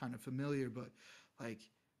sounds kind of familiar, but like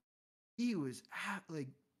he was like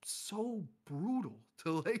so brutal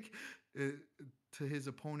to like uh, to his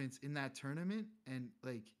opponents in that tournament, and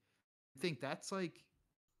like I think that's like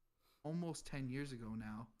almost 10 years ago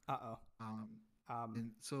now. Uh-oh. um Um,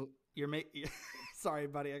 and so you're sorry,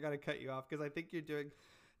 buddy, I gotta cut you off because I think you're doing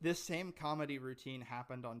this same comedy routine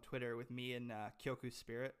happened on Twitter with me and Kyoku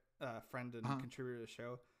Spirit, friend and contributor to the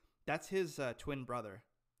show. That's his twin brother.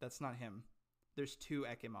 That's not him. There's two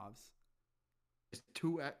Ekimovs. there's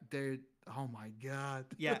two there. Oh my god.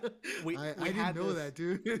 Yeah, I didn't know that,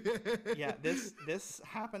 dude. Yeah, this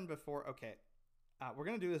happened before. Okay, we're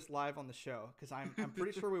gonna do this live on the show because I'm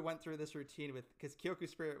pretty sure we went through this routine with, because Kyoku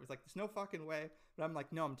Spirit was like, "There's no fucking way," but I'm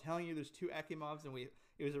like, "No, I'm telling you, there's two Ekimovs," and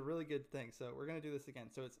it was a really good thing. So we're gonna do this again.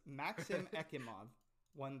 So it's Maxim Ekimov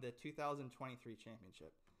won the 2023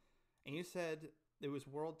 championship, and you said it was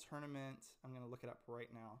World Tournament. I'm gonna look it up right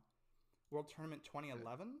now. World Tournament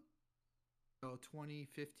 2011. Oh,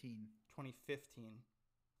 2015. 2015.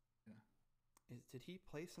 Yeah. Did he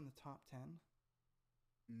place in the top 10?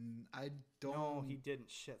 I don't. No, he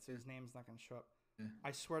didn't. Shit. So his name's not going to show up. Yeah.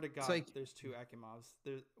 I swear to God, like, there's two Ekimovs.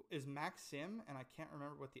 There is Maxim, and I can't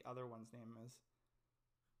remember what the other one's name is.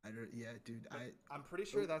 I don't. Yeah, dude. I'm pretty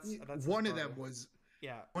sure that's one of them was.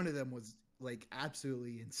 Yeah. One of them was like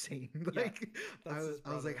absolutely insane. Like yeah,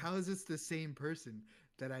 I was like, how is this the same person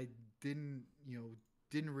that I didn't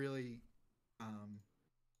really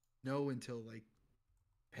know until like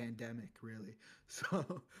pandemic, really.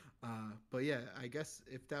 So but yeah, I guess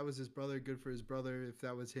if that was his brother, good for his brother. If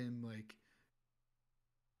that was him, like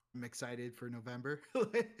I'm excited for November.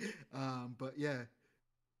 But yeah,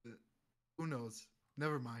 who knows?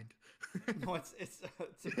 Never mind. No, it's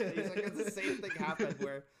the same thing happened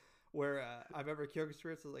where I remember Kyoku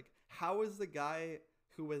Spirits was like, how is the guy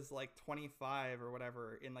who was like 25 or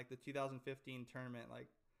whatever in like the 2015 tournament, like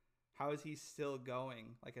how is he still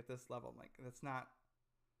going like at this level? I'm like,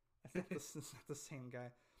 I think this is not the same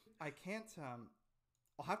guy. I can't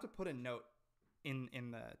I'll have to put a note in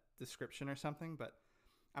the description or something, but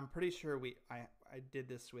I'm pretty sure I did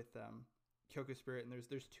this with Kyoku Spirit, and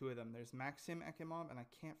there's two of them. There's Maxim Ekimov, and I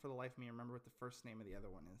can't for the life of me remember what the first name of the other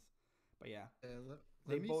one is. But yeah,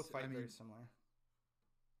 they both fight very similar.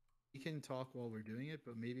 You can talk while we're doing it,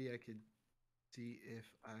 but maybe I could see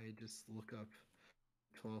if I just look up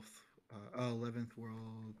 11th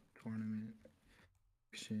World Tournament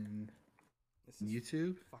action. This is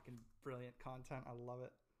YouTube. Fucking brilliant content. I love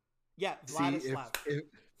it. Yeah, Vladislav.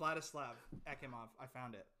 Vladislav Ekimov. I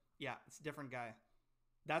found it. Yeah, it's a different guy.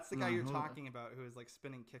 That's the guy you're talking about who is like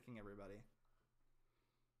spinning, kicking everybody.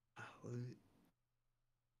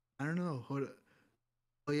 I don't know. Hold up.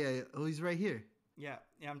 Oh yeah. Oh, he's right here. Yeah,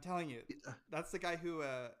 I'm telling you. That's the guy who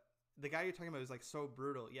the guy you're talking about is like so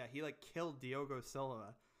brutal. Yeah, he like killed Diogo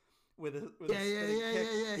Silva with a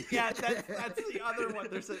kick. Yeah, that's the other one.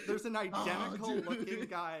 There's an identical looking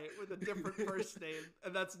guy with a different first name,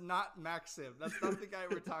 and that's not Maxim. That's not the guy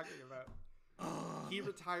we're talking about. He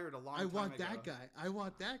retired a long time ago. I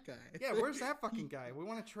want that guy. Yeah, where's that fucking guy? We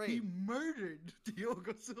want to trade. He murdered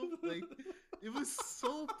Diogo Silva. Like, it was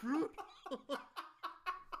so brutal.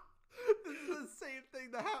 This is the same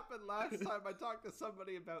thing that happened last time I talked to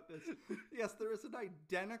somebody about this. Yes, there is an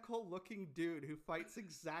identical looking dude who fights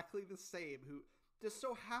exactly the same, who just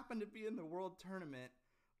so happened to be in the world tournament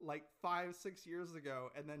like 5-6 years ago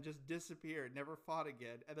and then just disappeared, never fought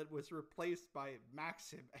again, and then was replaced by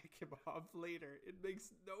Maxim Ekimov later. It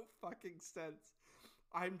makes no fucking sense.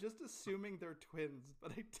 I'm just assuming they're twins,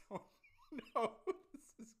 but I don't know.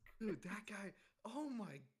 This is crazy. Dude, that guy, oh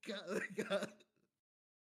my god.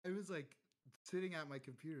 I was like sitting at my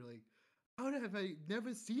computer like, how have I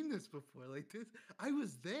never seen this before? Like this, I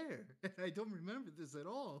was there and I don't remember this at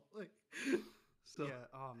all. Like, so yeah,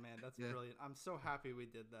 oh man, that's brilliant. I'm so happy we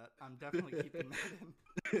did that. I'm definitely keeping that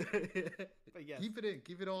in. But yes,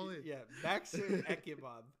 keep it all in. Yeah, Maxim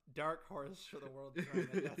Ekimov, dark horse for the world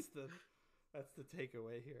tournament. That's the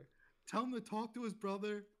takeaway here. Tell him to talk to his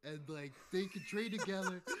brother and like they can trade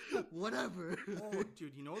together, whatever. Oh,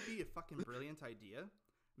 dude, you know what'd be a fucking brilliant idea?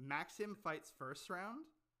 Maxim fights first round,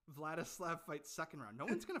 Vladislav fights second round. No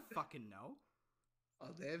one's gonna fucking know.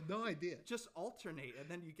 Oh, they have no idea. Just alternate, and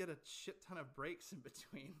then you get a shit ton of breaks in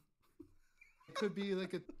between. It could be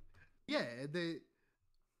like you're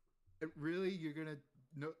gonna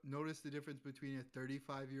notice the difference between a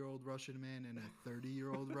 35-year-old Russian man and a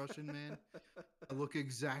 30-year-old Russian man. I look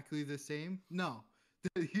exactly the same. No,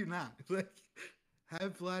 you're not. Like,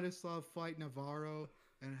 have Vladislav fight Navarro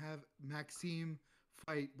and have Maxime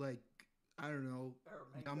fight like I don't know, Or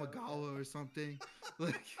mango, Yamagawa yeah. or something.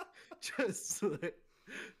 Like, just like.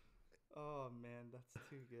 Oh man, that's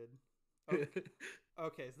too good. Okay,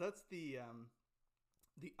 okay, so that's the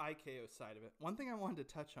IKO side of it. One thing I wanted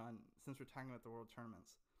to touch on since we're talking about the world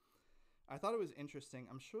tournaments, I thought it was interesting.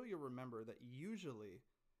 I'm sure you'll remember that usually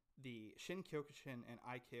the Shin Kyokushin and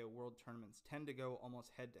IKO world tournaments tend to go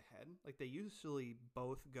almost head to head. Like they usually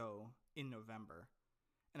both go in November.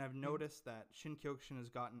 And I've noticed that Shin Kyokushin has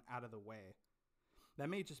gotten out of the way. That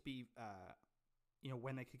may just be,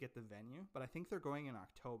 when they could get the venue, but I think they're going in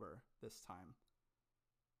October this time,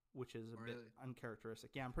 which is a bit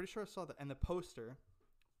uncharacteristic. Yeah, I'm pretty sure I saw that. And the poster,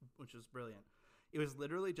 which was brilliant, it was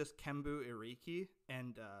literally just Kembu Iriki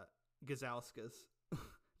and Gazauskas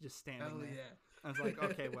just standing there. Yeah. I was like,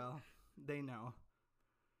 okay, well, they know.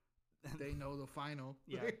 They know the final.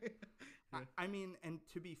 Yeah. I mean, and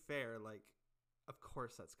to be fair, like, of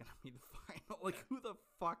course that's going to be the final. Like, who the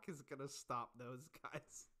fuck is going to stop those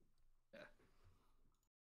guys? Yeah.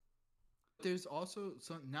 There's also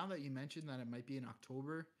some, now that you mentioned that it might be in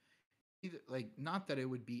October, either, like, not that it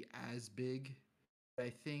would be as big, but I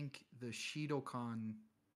think the Shidokan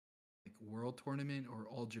like World Tournament or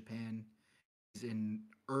All Japan is in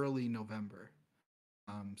early November.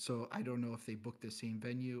 So I don't know if they booked the same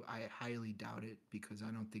venue. I highly doubt it because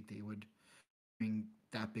I don't think they would bring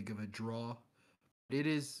that big of a draw. It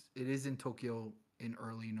is in Tokyo in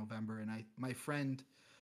early November, and my friend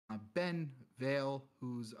Ben Vale,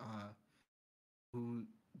 who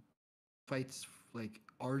fights like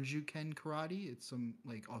Arjuken karate. It's some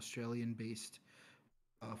like Australian based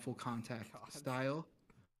full contact style.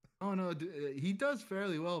 Oh no, he does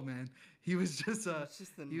fairly well, man. He was just It's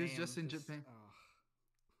just the he was name. just in Just, Japan.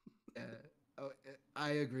 Oh, I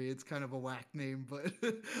agree. It's kind of a whack name, but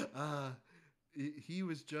he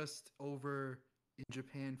was just over in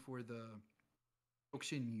Japan for the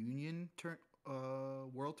Ocean Union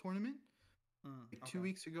World Tournament like 2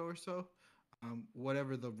 weeks ago or so.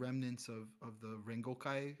 Whatever the remnants of the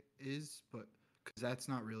Rengokai is, but because that's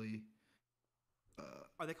not really.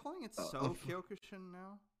 Are they calling it So Kyokushin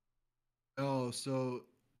now? Oh, so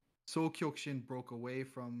Kyokushin broke away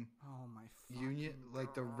from Union,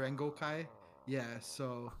 like the Rengokai. Yeah,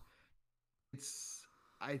 so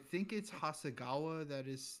I think it's Hasegawa that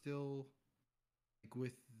is still like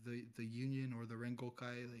with the Union or the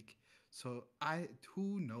Rengokai. Like, so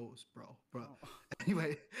who knows, bro? Oh.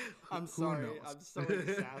 Anyway, I'm sorry. I'm so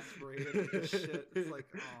exasperated with this shit. It's like,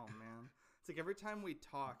 oh man. It's like every time we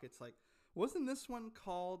talk, it's like, wasn't this one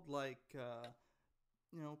called like,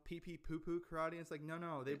 pee pee poo poo karate? It's like,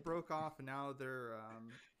 no, they broke off and now they're,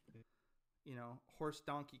 horse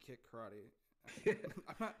donkey kick karate.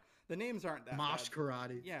 I'm not. The names aren't that Mosh bad.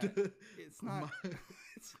 karate. Yeah, it's not.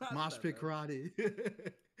 It's not Mosh pit karate.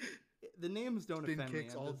 The names don't Spin offend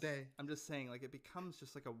kicks me. all day. I'm just saying, like, it becomes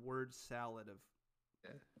just like a word salad of.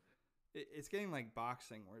 Yeah. It's getting like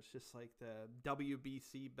boxing, where it's just like the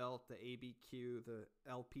WBC belt, the ABQ, the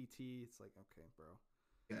LPT. It's like, okay, bro.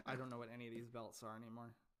 Yeah. I don't know what any of these belts are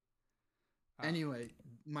anymore. Anyway,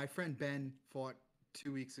 my friend Ben fought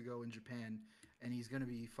 2 weeks ago in Japan, and he's going to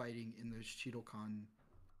be fighting in the Shidokan,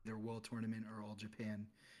 their world tournament, or All Japan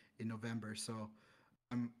in November. So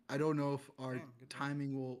I don't know if our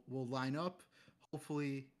timing will line up.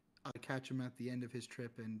 Hopefully, I'll catch him at the end of his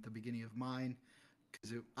trip and the beginning of mine,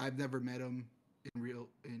 because I've never met him in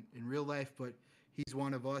real life, but he's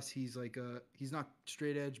one of us. He's like he's not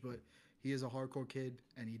straight edge, but he is a hardcore kid,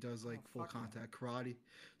 and he does like full contact karate.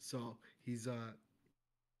 So he's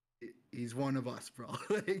one of us, bro.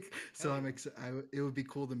 Like, so I'm excited. It would be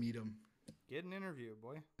cool to meet him. Get an interview,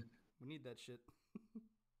 boy. We need that shit.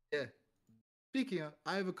 Yeah. Speaking of,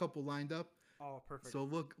 I have a couple lined up. Oh, perfect. So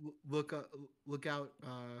look out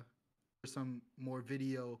for some more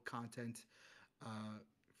video content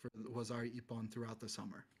for Wazari Ippon throughout the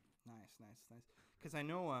summer. Nice. Because I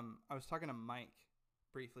know I was talking to Mike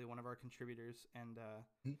briefly, one of our contributors, and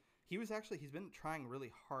he's been trying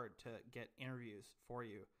really hard to get interviews for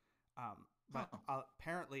you, but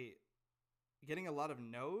apparently getting a lot of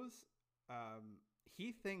no's.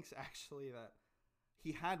 He thinks actually that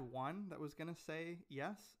he had one that was gonna say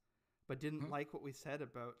yes, but didn't like what we said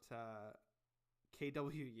about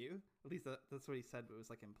KWU. At least that's what he said, but it was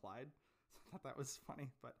like implied. So I thought that was funny,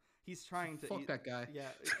 but he's trying to fuck that guy. Yeah,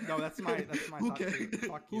 no, that's my thought too.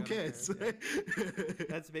 Fuck you. Who cares? Yeah.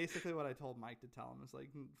 That's basically what I told Mike to tell him. It's like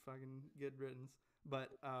fucking good riddance. But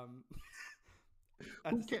I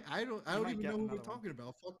don't even know who we're talking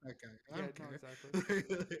about. Fuck that guy. I don't care.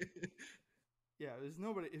 Exactly. Yeah, it was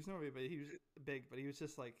nobody, but he was big. But he was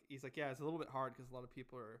just like, he's like, yeah, it's a little bit hard because a lot of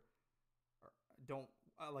people are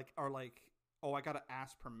oh, I gotta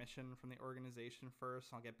ask permission from the organization first.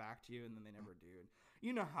 And I'll get back to you, and then they never do. And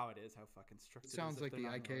you know how it is, how fucking strict It it is sounds if like they're the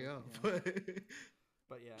not in IKO, order.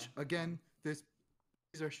 But yeah, again, these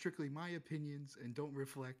are strictly my opinions and don't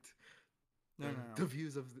reflect no, no, the no.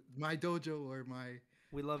 views of my dojo or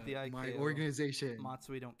We love the my IKO. organization.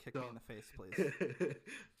 Matsui, don't kick So, me in the face, please.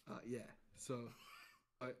 yeah. So,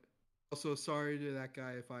 but also sorry to that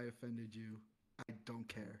guy if I offended you. I don't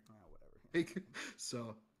care. Whatever. Like,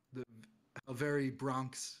 so the a very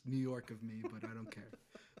Bronx, New York of me, but I don't care.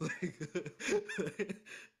 Like,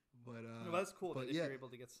 No, that's cool. but That if yeah, you're able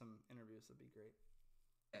to get some interviews, that'd be great.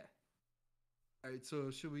 yeah. All right. So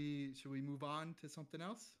should we move on to something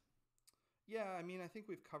else? Yeah, I mean, I think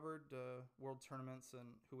we've covered world tournaments and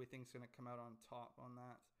who we think is going to come out on top on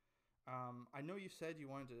that. I know you said you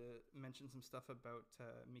wanted to mention some stuff about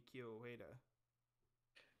Mikio Ueda.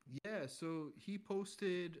 Yeah. So he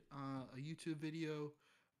posted a YouTube video.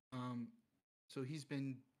 Um, so he's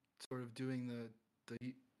been sort of doing the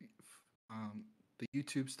um, the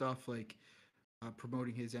YouTube stuff, like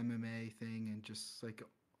promoting his MMA thing and just like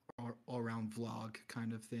all around vlog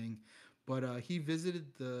kind of thing. But he visited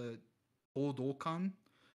the Old Okan,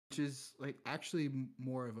 which is like actually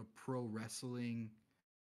more of a pro wrestling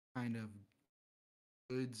kind of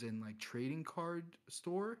goods and like trading card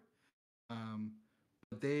store. Um,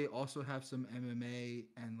 but they also have some MMA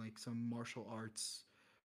and like some martial arts,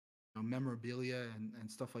 memorabilia and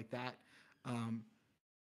stuff like that. Um,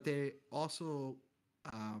 they also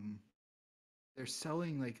um, they're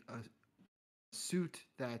selling like a suit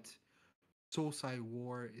that Solsai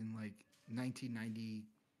wore in like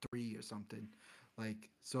 1993 or something. Like,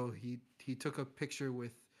 so he took a picture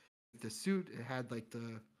with the suit. It had like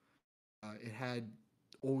it had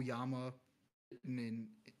Oyama in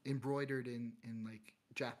embroidered in like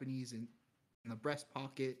Japanese in the breast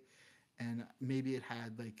pocket, and maybe it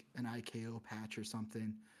had like an IKO patch or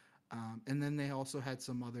something. And then they also had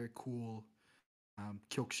some other cool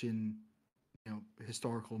Kyokushin,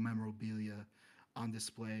 historical memorabilia on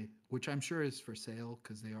display, which I'm sure is for sale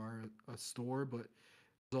because they are a store. But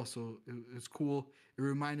it's cool. It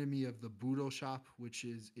reminded me of the Budo shop, which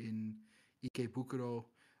is in Ikebukuro.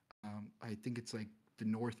 I think it's like the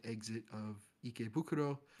north exit of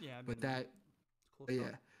Ikebukuro. Yeah, I've But been there. that, It's a cool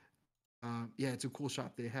shop. yeah, yeah, it's a cool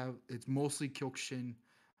shop. It's mostly Kyokushin.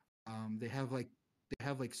 They have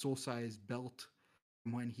like Soul Size belt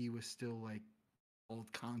from when he was still like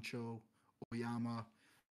old Concho Oyama.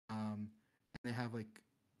 And they have like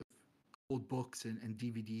old books and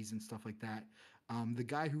DVDs and stuff like that. The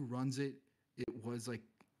guy who runs it was like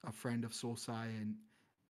a friend of Solsai and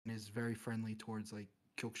is very friendly towards like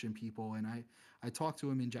Kyokushin people. And I talked to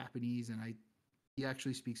him in Japanese, and he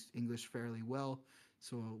actually speaks English fairly well.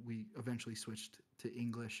 So we eventually switched to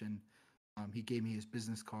English, and he gave me his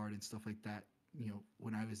business card and stuff like that.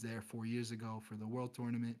 When I was there 4 years ago for the World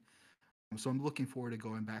Tournament. So I'm looking forward to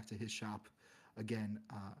going back to his shop again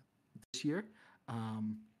this year.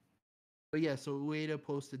 Um, but yeah, so Ueda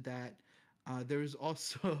posted that. There's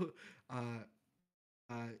also uh,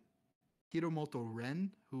 uh, Hiromoto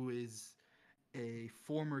Ren, who is a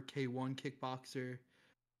former K1 kickboxer.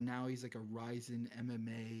 Now he's like a Ryzen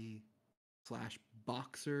MMA slash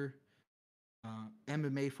boxer,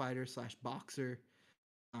 MMA fighter slash boxer,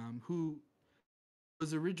 who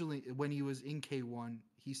was originally, when he was in K1,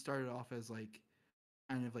 he started off as like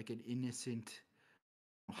kind of like an innocent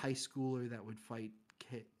high schooler that would fight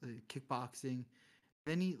kickboxing.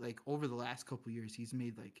 Then he, like, over the last couple of years, he's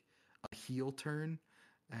made like a heel turn,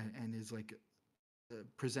 and is like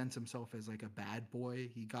presents himself as like a bad boy.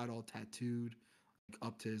 He got all tattooed like,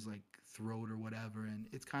 up to his like throat or whatever, and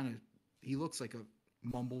it's kind of, he looks like a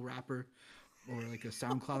mumble rapper or like a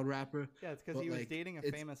SoundCloud rapper. Yeah, it's because But he was like dating a it's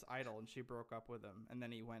famous idol and she broke up with him, and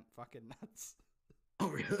then he went fucking nuts. Oh,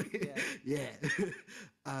 really? Yeah. Yeah.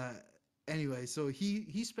 uh, anyway, so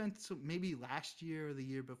he spent maybe last year or the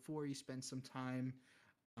year before, he spent some time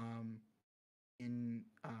um, in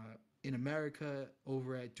in America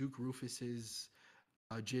over at Duke Rufus's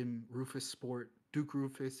gym, Rufus Sport. Duke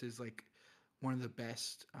Rufus is like one of the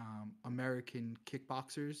best American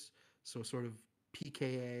kickboxers. So sort of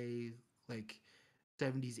PKA, like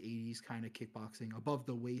 70s, 80s kind of kickboxing, above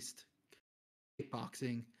the waist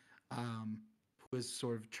kickboxing. Um, was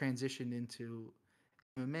sort of transitioned into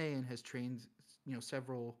MMA and has trained,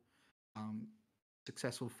 several um,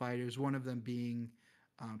 successful fighters. One of them being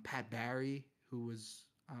Pat Barry, who was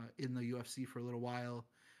in the UFC for a little while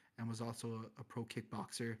and was also a pro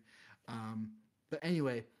kickboxer. But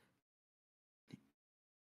anyway,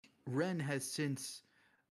 Ren has since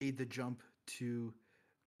made the jump to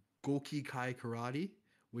Goki Kai Karate,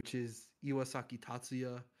 which is Iwasaki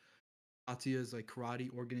Tatsuya Atsuya's like karate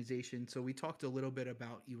organization. So we talked a little bit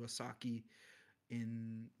about Iwasaki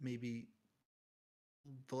in maybe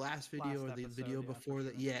the last video Last or the episode, video yeah, for before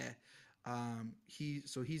that. sure. Yeah.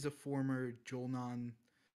 He's a former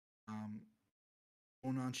um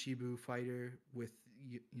Jonan Shibu fighter with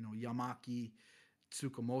Yamaki,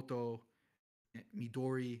 Tsukamoto,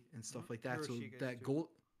 Midori, and stuff like that. So Kuroshige's that too. gold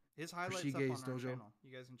His highlights up on Kuroshige's our dojo. channel.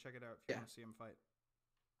 You guys can check it out if you Yeah. want to see him fight.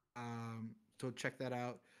 So check that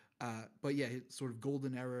out. But yeah, sort of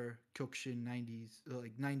golden era Kyokushin 90s,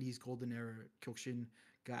 like 90s golden era Kyokushin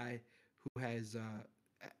guy who has,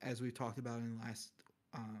 as we've talked about in the last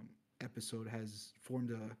um, episode, has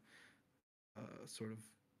formed a sort of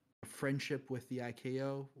a friendship with the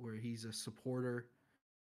IKO, where he's a supporter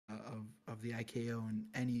of the IKO, and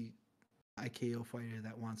any IKO fighter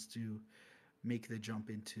that wants to make the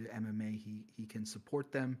jump into MMA, he can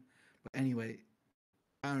support them. But anyway,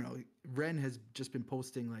 I don't know. Ren has just been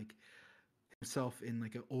posting like himself in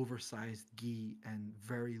like an oversized gi and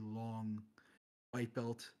very long white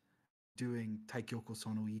belt doing Taikyoku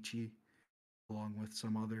Sonoichi along with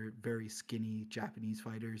some other very skinny Japanese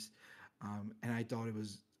fighters. And I thought it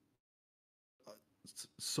was uh,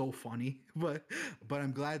 so funny, but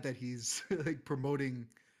I'm glad that he's like promoting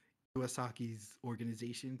Iwasaki's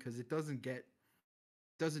organization because it doesn't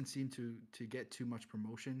seem to get too much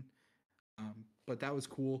promotion. But that was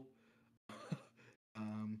cool.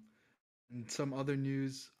 um, and some other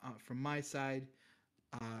news from my side.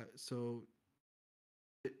 So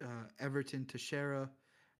Everton Teixeira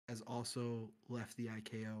has also left the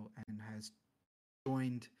IKO and has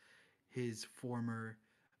joined his former,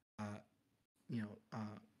 uh, you know,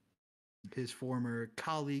 his former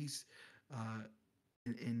colleagues uh,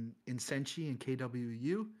 in Senshi and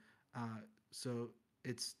KWU. So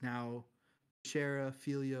it's now Teixeira,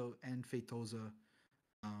 Filio, and Feitosa,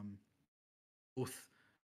 um, both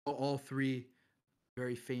all three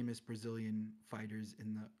very famous Brazilian fighters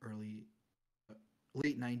in the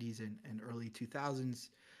late 90s and early 2000s.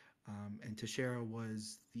 And Teixeira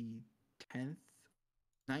was the 10th,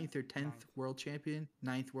 ninth or 10th Ninth. world champion,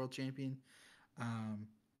 ninth world champion. Um,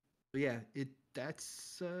 but yeah,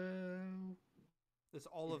 that's It's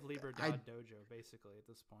all of I Liberdad Dojo, basically, at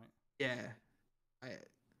this point. yeah, I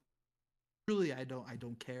truly I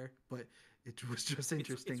don't care, but it was just It's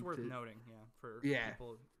interesting worth to noting, yeah, for yeah.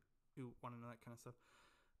 people who want to know that kind of stuff.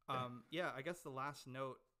 Yeah, I guess the last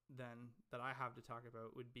note then that I have to talk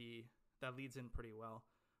about would be that leads in pretty well.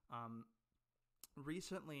 Um,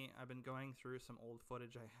 Recently, I've been going through some old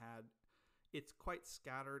footage I had. It's quite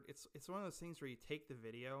scattered. It's one of those things where you take the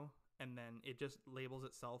video and then it just labels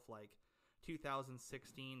itself like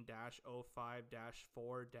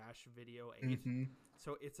 2016-05-4- video 8. Mm-hmm.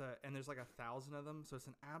 So and there's like 1,000 of them. So it's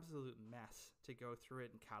an absolute mess to go through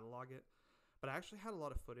it and catalog it. But I actually had a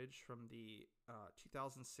lot of footage from the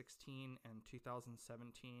 2016 and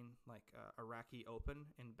 2017 Iraqi Open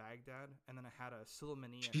in Baghdad, and then I had a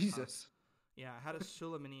Suleimania Cup. Jesus. Yeah, I had a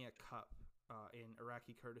Suleimania Cup in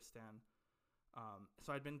Iraqi Kurdistan.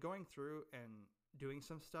 So I'd been going through and doing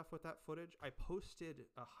some stuff with that footage. I posted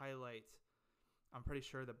a highlight, I'm pretty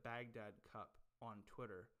sure, the Baghdad Cup on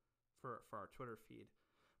Twitter for our Twitter feed.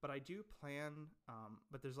 But I do plan,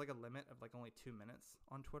 but there's like a limit of like only 2 minutes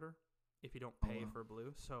on Twitter if you don't pay for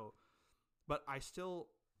Blue. So, but I think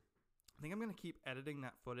I'm going to keep editing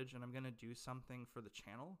that footage, and I'm going to do something for the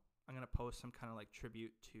channel. I'm going to post some kind of like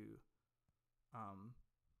tribute to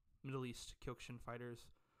Middle East Kyokushin fighters.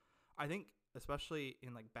 I think especially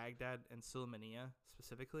in like Baghdad and Suleimania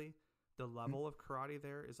specifically, the level of karate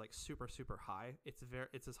there is like super, super high. It's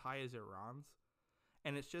as high as Iran's.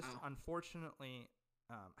 And it's just, unfortunately,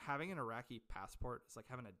 having an Iraqi passport is like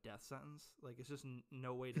having a death sentence. Like, it's just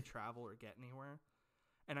no way to travel or get anywhere.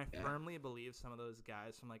 And I firmly believe some of those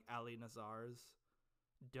guys from like Ali Nazar's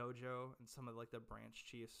dojo and some of like the branch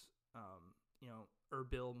chiefs,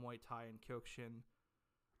 Erbil, Muay Thai, and Kyokushin,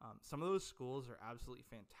 some of those schools are absolutely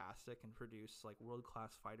fantastic and produce like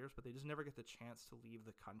world-class fighters, but they just never get the chance to leave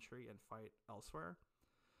the country and fight elsewhere.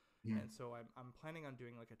 And so I'm planning on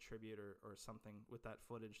doing like a tribute or something with that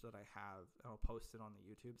footage that I have, and I'll post it on the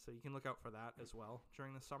YouTube. So you can look out for that as well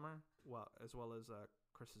during the summer, as well as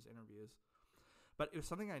Chris's interviews. But it was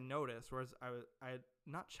something I noticed, whereas I had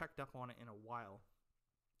not checked up on it in a while,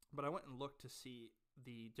 but I went and looked to see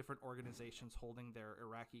the different organizations holding their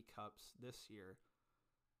Iraqi Cups this year.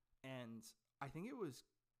 And I think it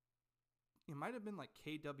might have been like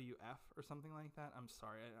KWF or something like that. I'm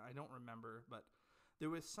sorry, I don't remember, but there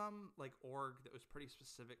was some like org that was pretty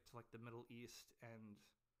specific to like the Middle East and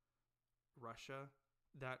Russia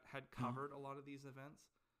that had covered a lot of these events.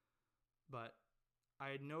 But I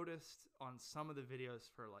had noticed on some of the videos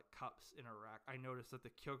for like cups in Iraq, I noticed that the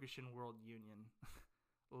Kyokushin World Union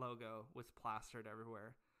logo was plastered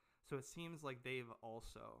everywhere. So it seems like they've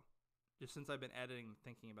also, just since I've been editing,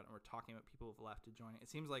 thinking about it, and we're talking about people who've left to join it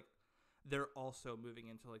seems like they're also moving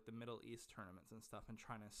into like the Middle East tournaments and stuff and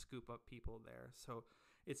trying to scoop up people there. So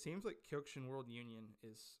it seems like Kyokushin World Union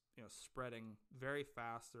is, spreading very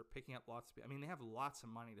fast. They're picking up lots of people. I mean, they have lots of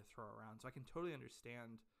money to throw around. So I can totally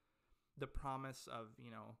understand the promise of,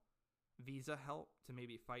 visa help to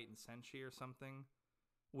maybe fight in Senshi or something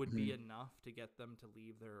would be enough to get them to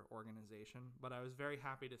leave their organization. But I was very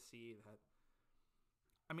happy to see that.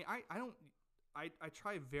 I mean, I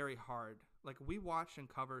try very hard. Like, we watch and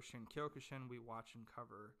cover Shin Kyokushin, we watch and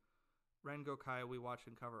cover Rengokai, we watch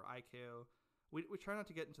and cover IKO. We try not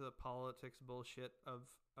to get into the politics bullshit of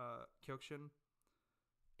Kyokushin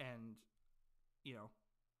and,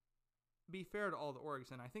 be fair to all the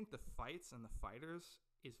orgs. And I think the fights and the fighters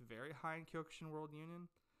is very high in Kyokushin World Union.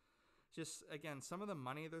 Just, again, some of the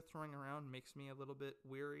money they're throwing around makes me a little bit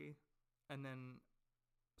weary. And then,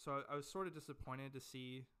 so I was sort of disappointed to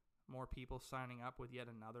see more people signing up with yet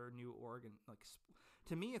another new org. And like,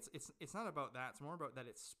 to me, it's not about that. It's more about that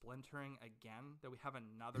it's splintering again, that we have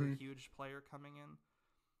another huge player coming in.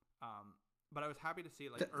 But I was happy to see,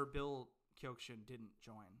 like, Erbil Kyokushin didn't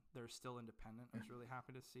join. They're still independent. I was really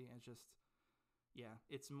happy to see. It's just,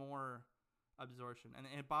 it's more absorption. And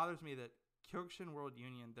it bothers me that Kyokushin World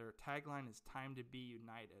Union, their tagline is "Time to be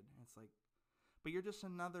united." And it's like, but you're just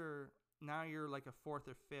another, now you're like a fourth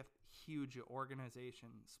or fifth huge organization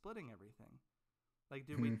splitting everything. Like,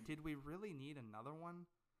 did we really need another one?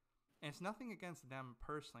 And it's nothing against them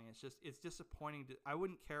personally. It's disappointing. I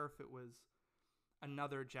wouldn't care if it was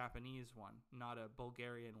another Japanese one, not a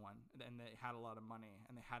Bulgarian one, and they had a lot of money,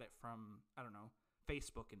 and they had it from, I don't know,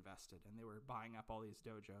 Facebook invested, and they were buying up all these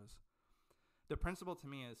dojos. The principle to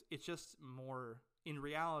me is it's just more, in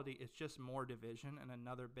reality, it's just more division and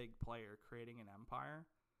another big player creating an empire.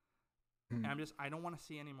 And I don't want to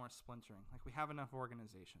see any more splintering. Like, we have enough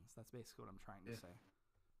organizations. That's basically what I'm trying to say.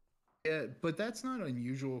 Yeah, but that's not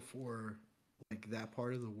unusual for like that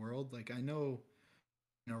part of the world. Like, I know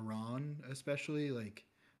in Iran, especially, like,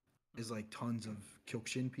 there's like tons of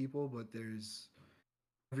Kyokushin people, but there's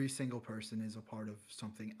every single person is a part of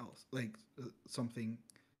something else, like something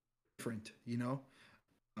different,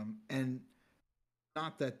 and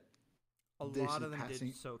not that a lot of them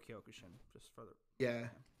did so Kyokushin, just for the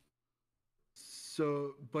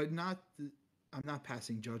So, but I'm not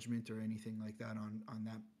passing judgment or anything like that on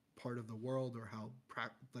that part of the world or how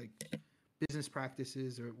like business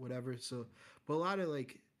practices or whatever. So, but a lot of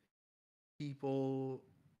like people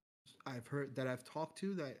I've heard that I've talked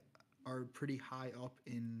to that are pretty high up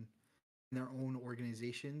in their own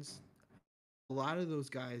organizations, a lot of those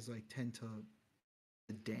guys like tend to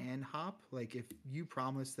Dan hop. Like, if you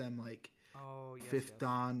promise them like fifth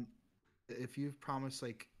Dan, if you've promised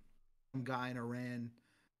like some guy in Iran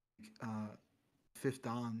fifth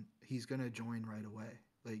Dan, he's gonna join right away.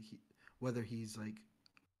 Like, whether he's like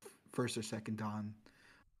first or second Dan,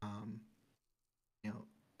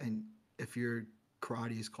 and if your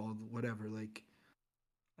karate is called whatever, like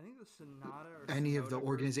I think the Sonata or any Sonoda of the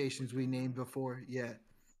organizations we named before, yeah.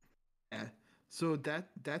 So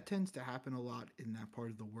that tends to happen a lot in that part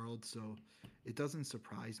of the world. So it doesn't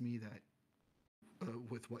surprise me that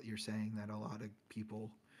with what you're saying, that a lot of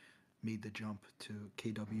people made the jump to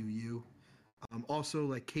KWU. Also,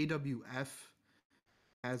 like, KWF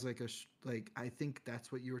has like I think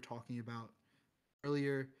that's what you were talking about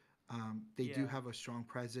earlier. They do have a strong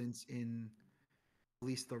presence in at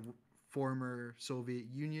least the former Soviet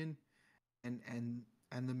Union and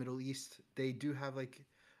the Middle East. They do have like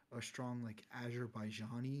a strong like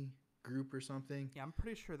Azerbaijani group or something. Yeah, I'm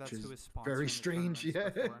pretty sure that's who was sponsoring. Very strange. Yeah.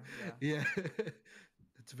 Yeah.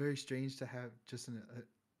 It's very strange to have just a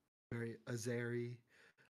very Azeri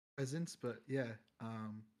presence, but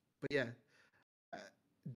what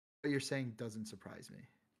you're saying doesn't surprise me.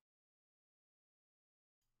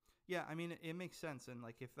 Yeah, I mean, it makes sense, and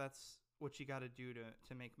like, if that's what you got to do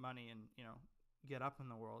to make money and get up in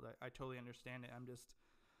the world, I totally understand it.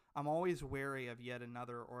 I'm always wary of yet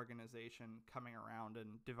another organization coming around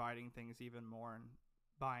and dividing things even more and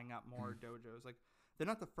buying up more dojos. Like, they're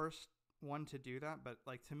not the first one to do that, but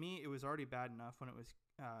like, to me, it was already bad enough when it was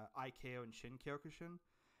IKO and Shin Kyokushin,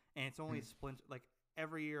 and it's only like,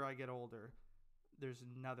 every year I get older, there's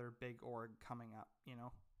another big org coming up, and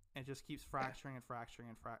it just keeps fracturing and fracturing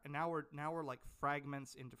and now we're like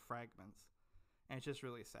fragments into fragments, and it's just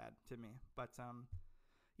really sad to me. But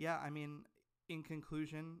I mean, in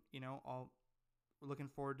conclusion, we're looking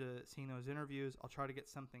forward to seeing those interviews. I'll try to get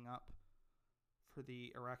something up for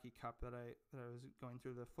the Iraqi Cup that I was going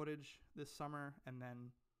through the footage this summer, and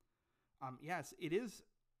then yes, it is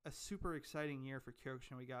a super exciting year for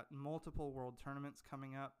Kyokushin. We got multiple world tournaments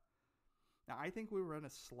coming up. Now I think we were in a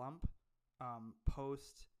slump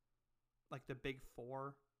post like the big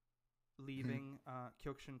four leaving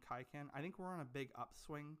Kyokushin Kaiken. I think we're on a big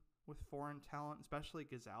upswing with foreign talent, especially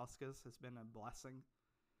Gazauskas has been a blessing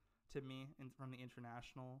to me from the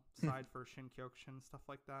international side for Shin Kyokushin, stuff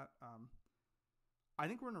like that. I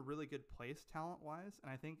think we're in a really good place talent-wise,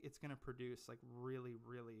 and I think it's going to produce like really,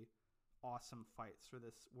 really awesome fights for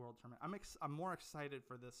this world tournament. I'm more excited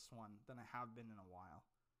for this one than I have been in a while.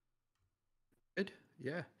 Good,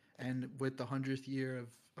 yeah. And with the 100th year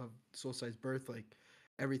of Soul Side's birth, like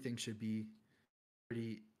everything should be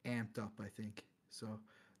pretty amped up, I think. So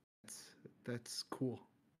that's cool.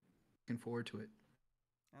 Looking forward to it.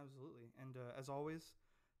 Absolutely. And as always,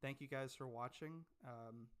 thank you guys for watching.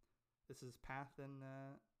 This is Path and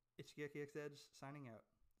Ichigeki X Edge signing out.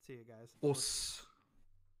 See you guys. Os.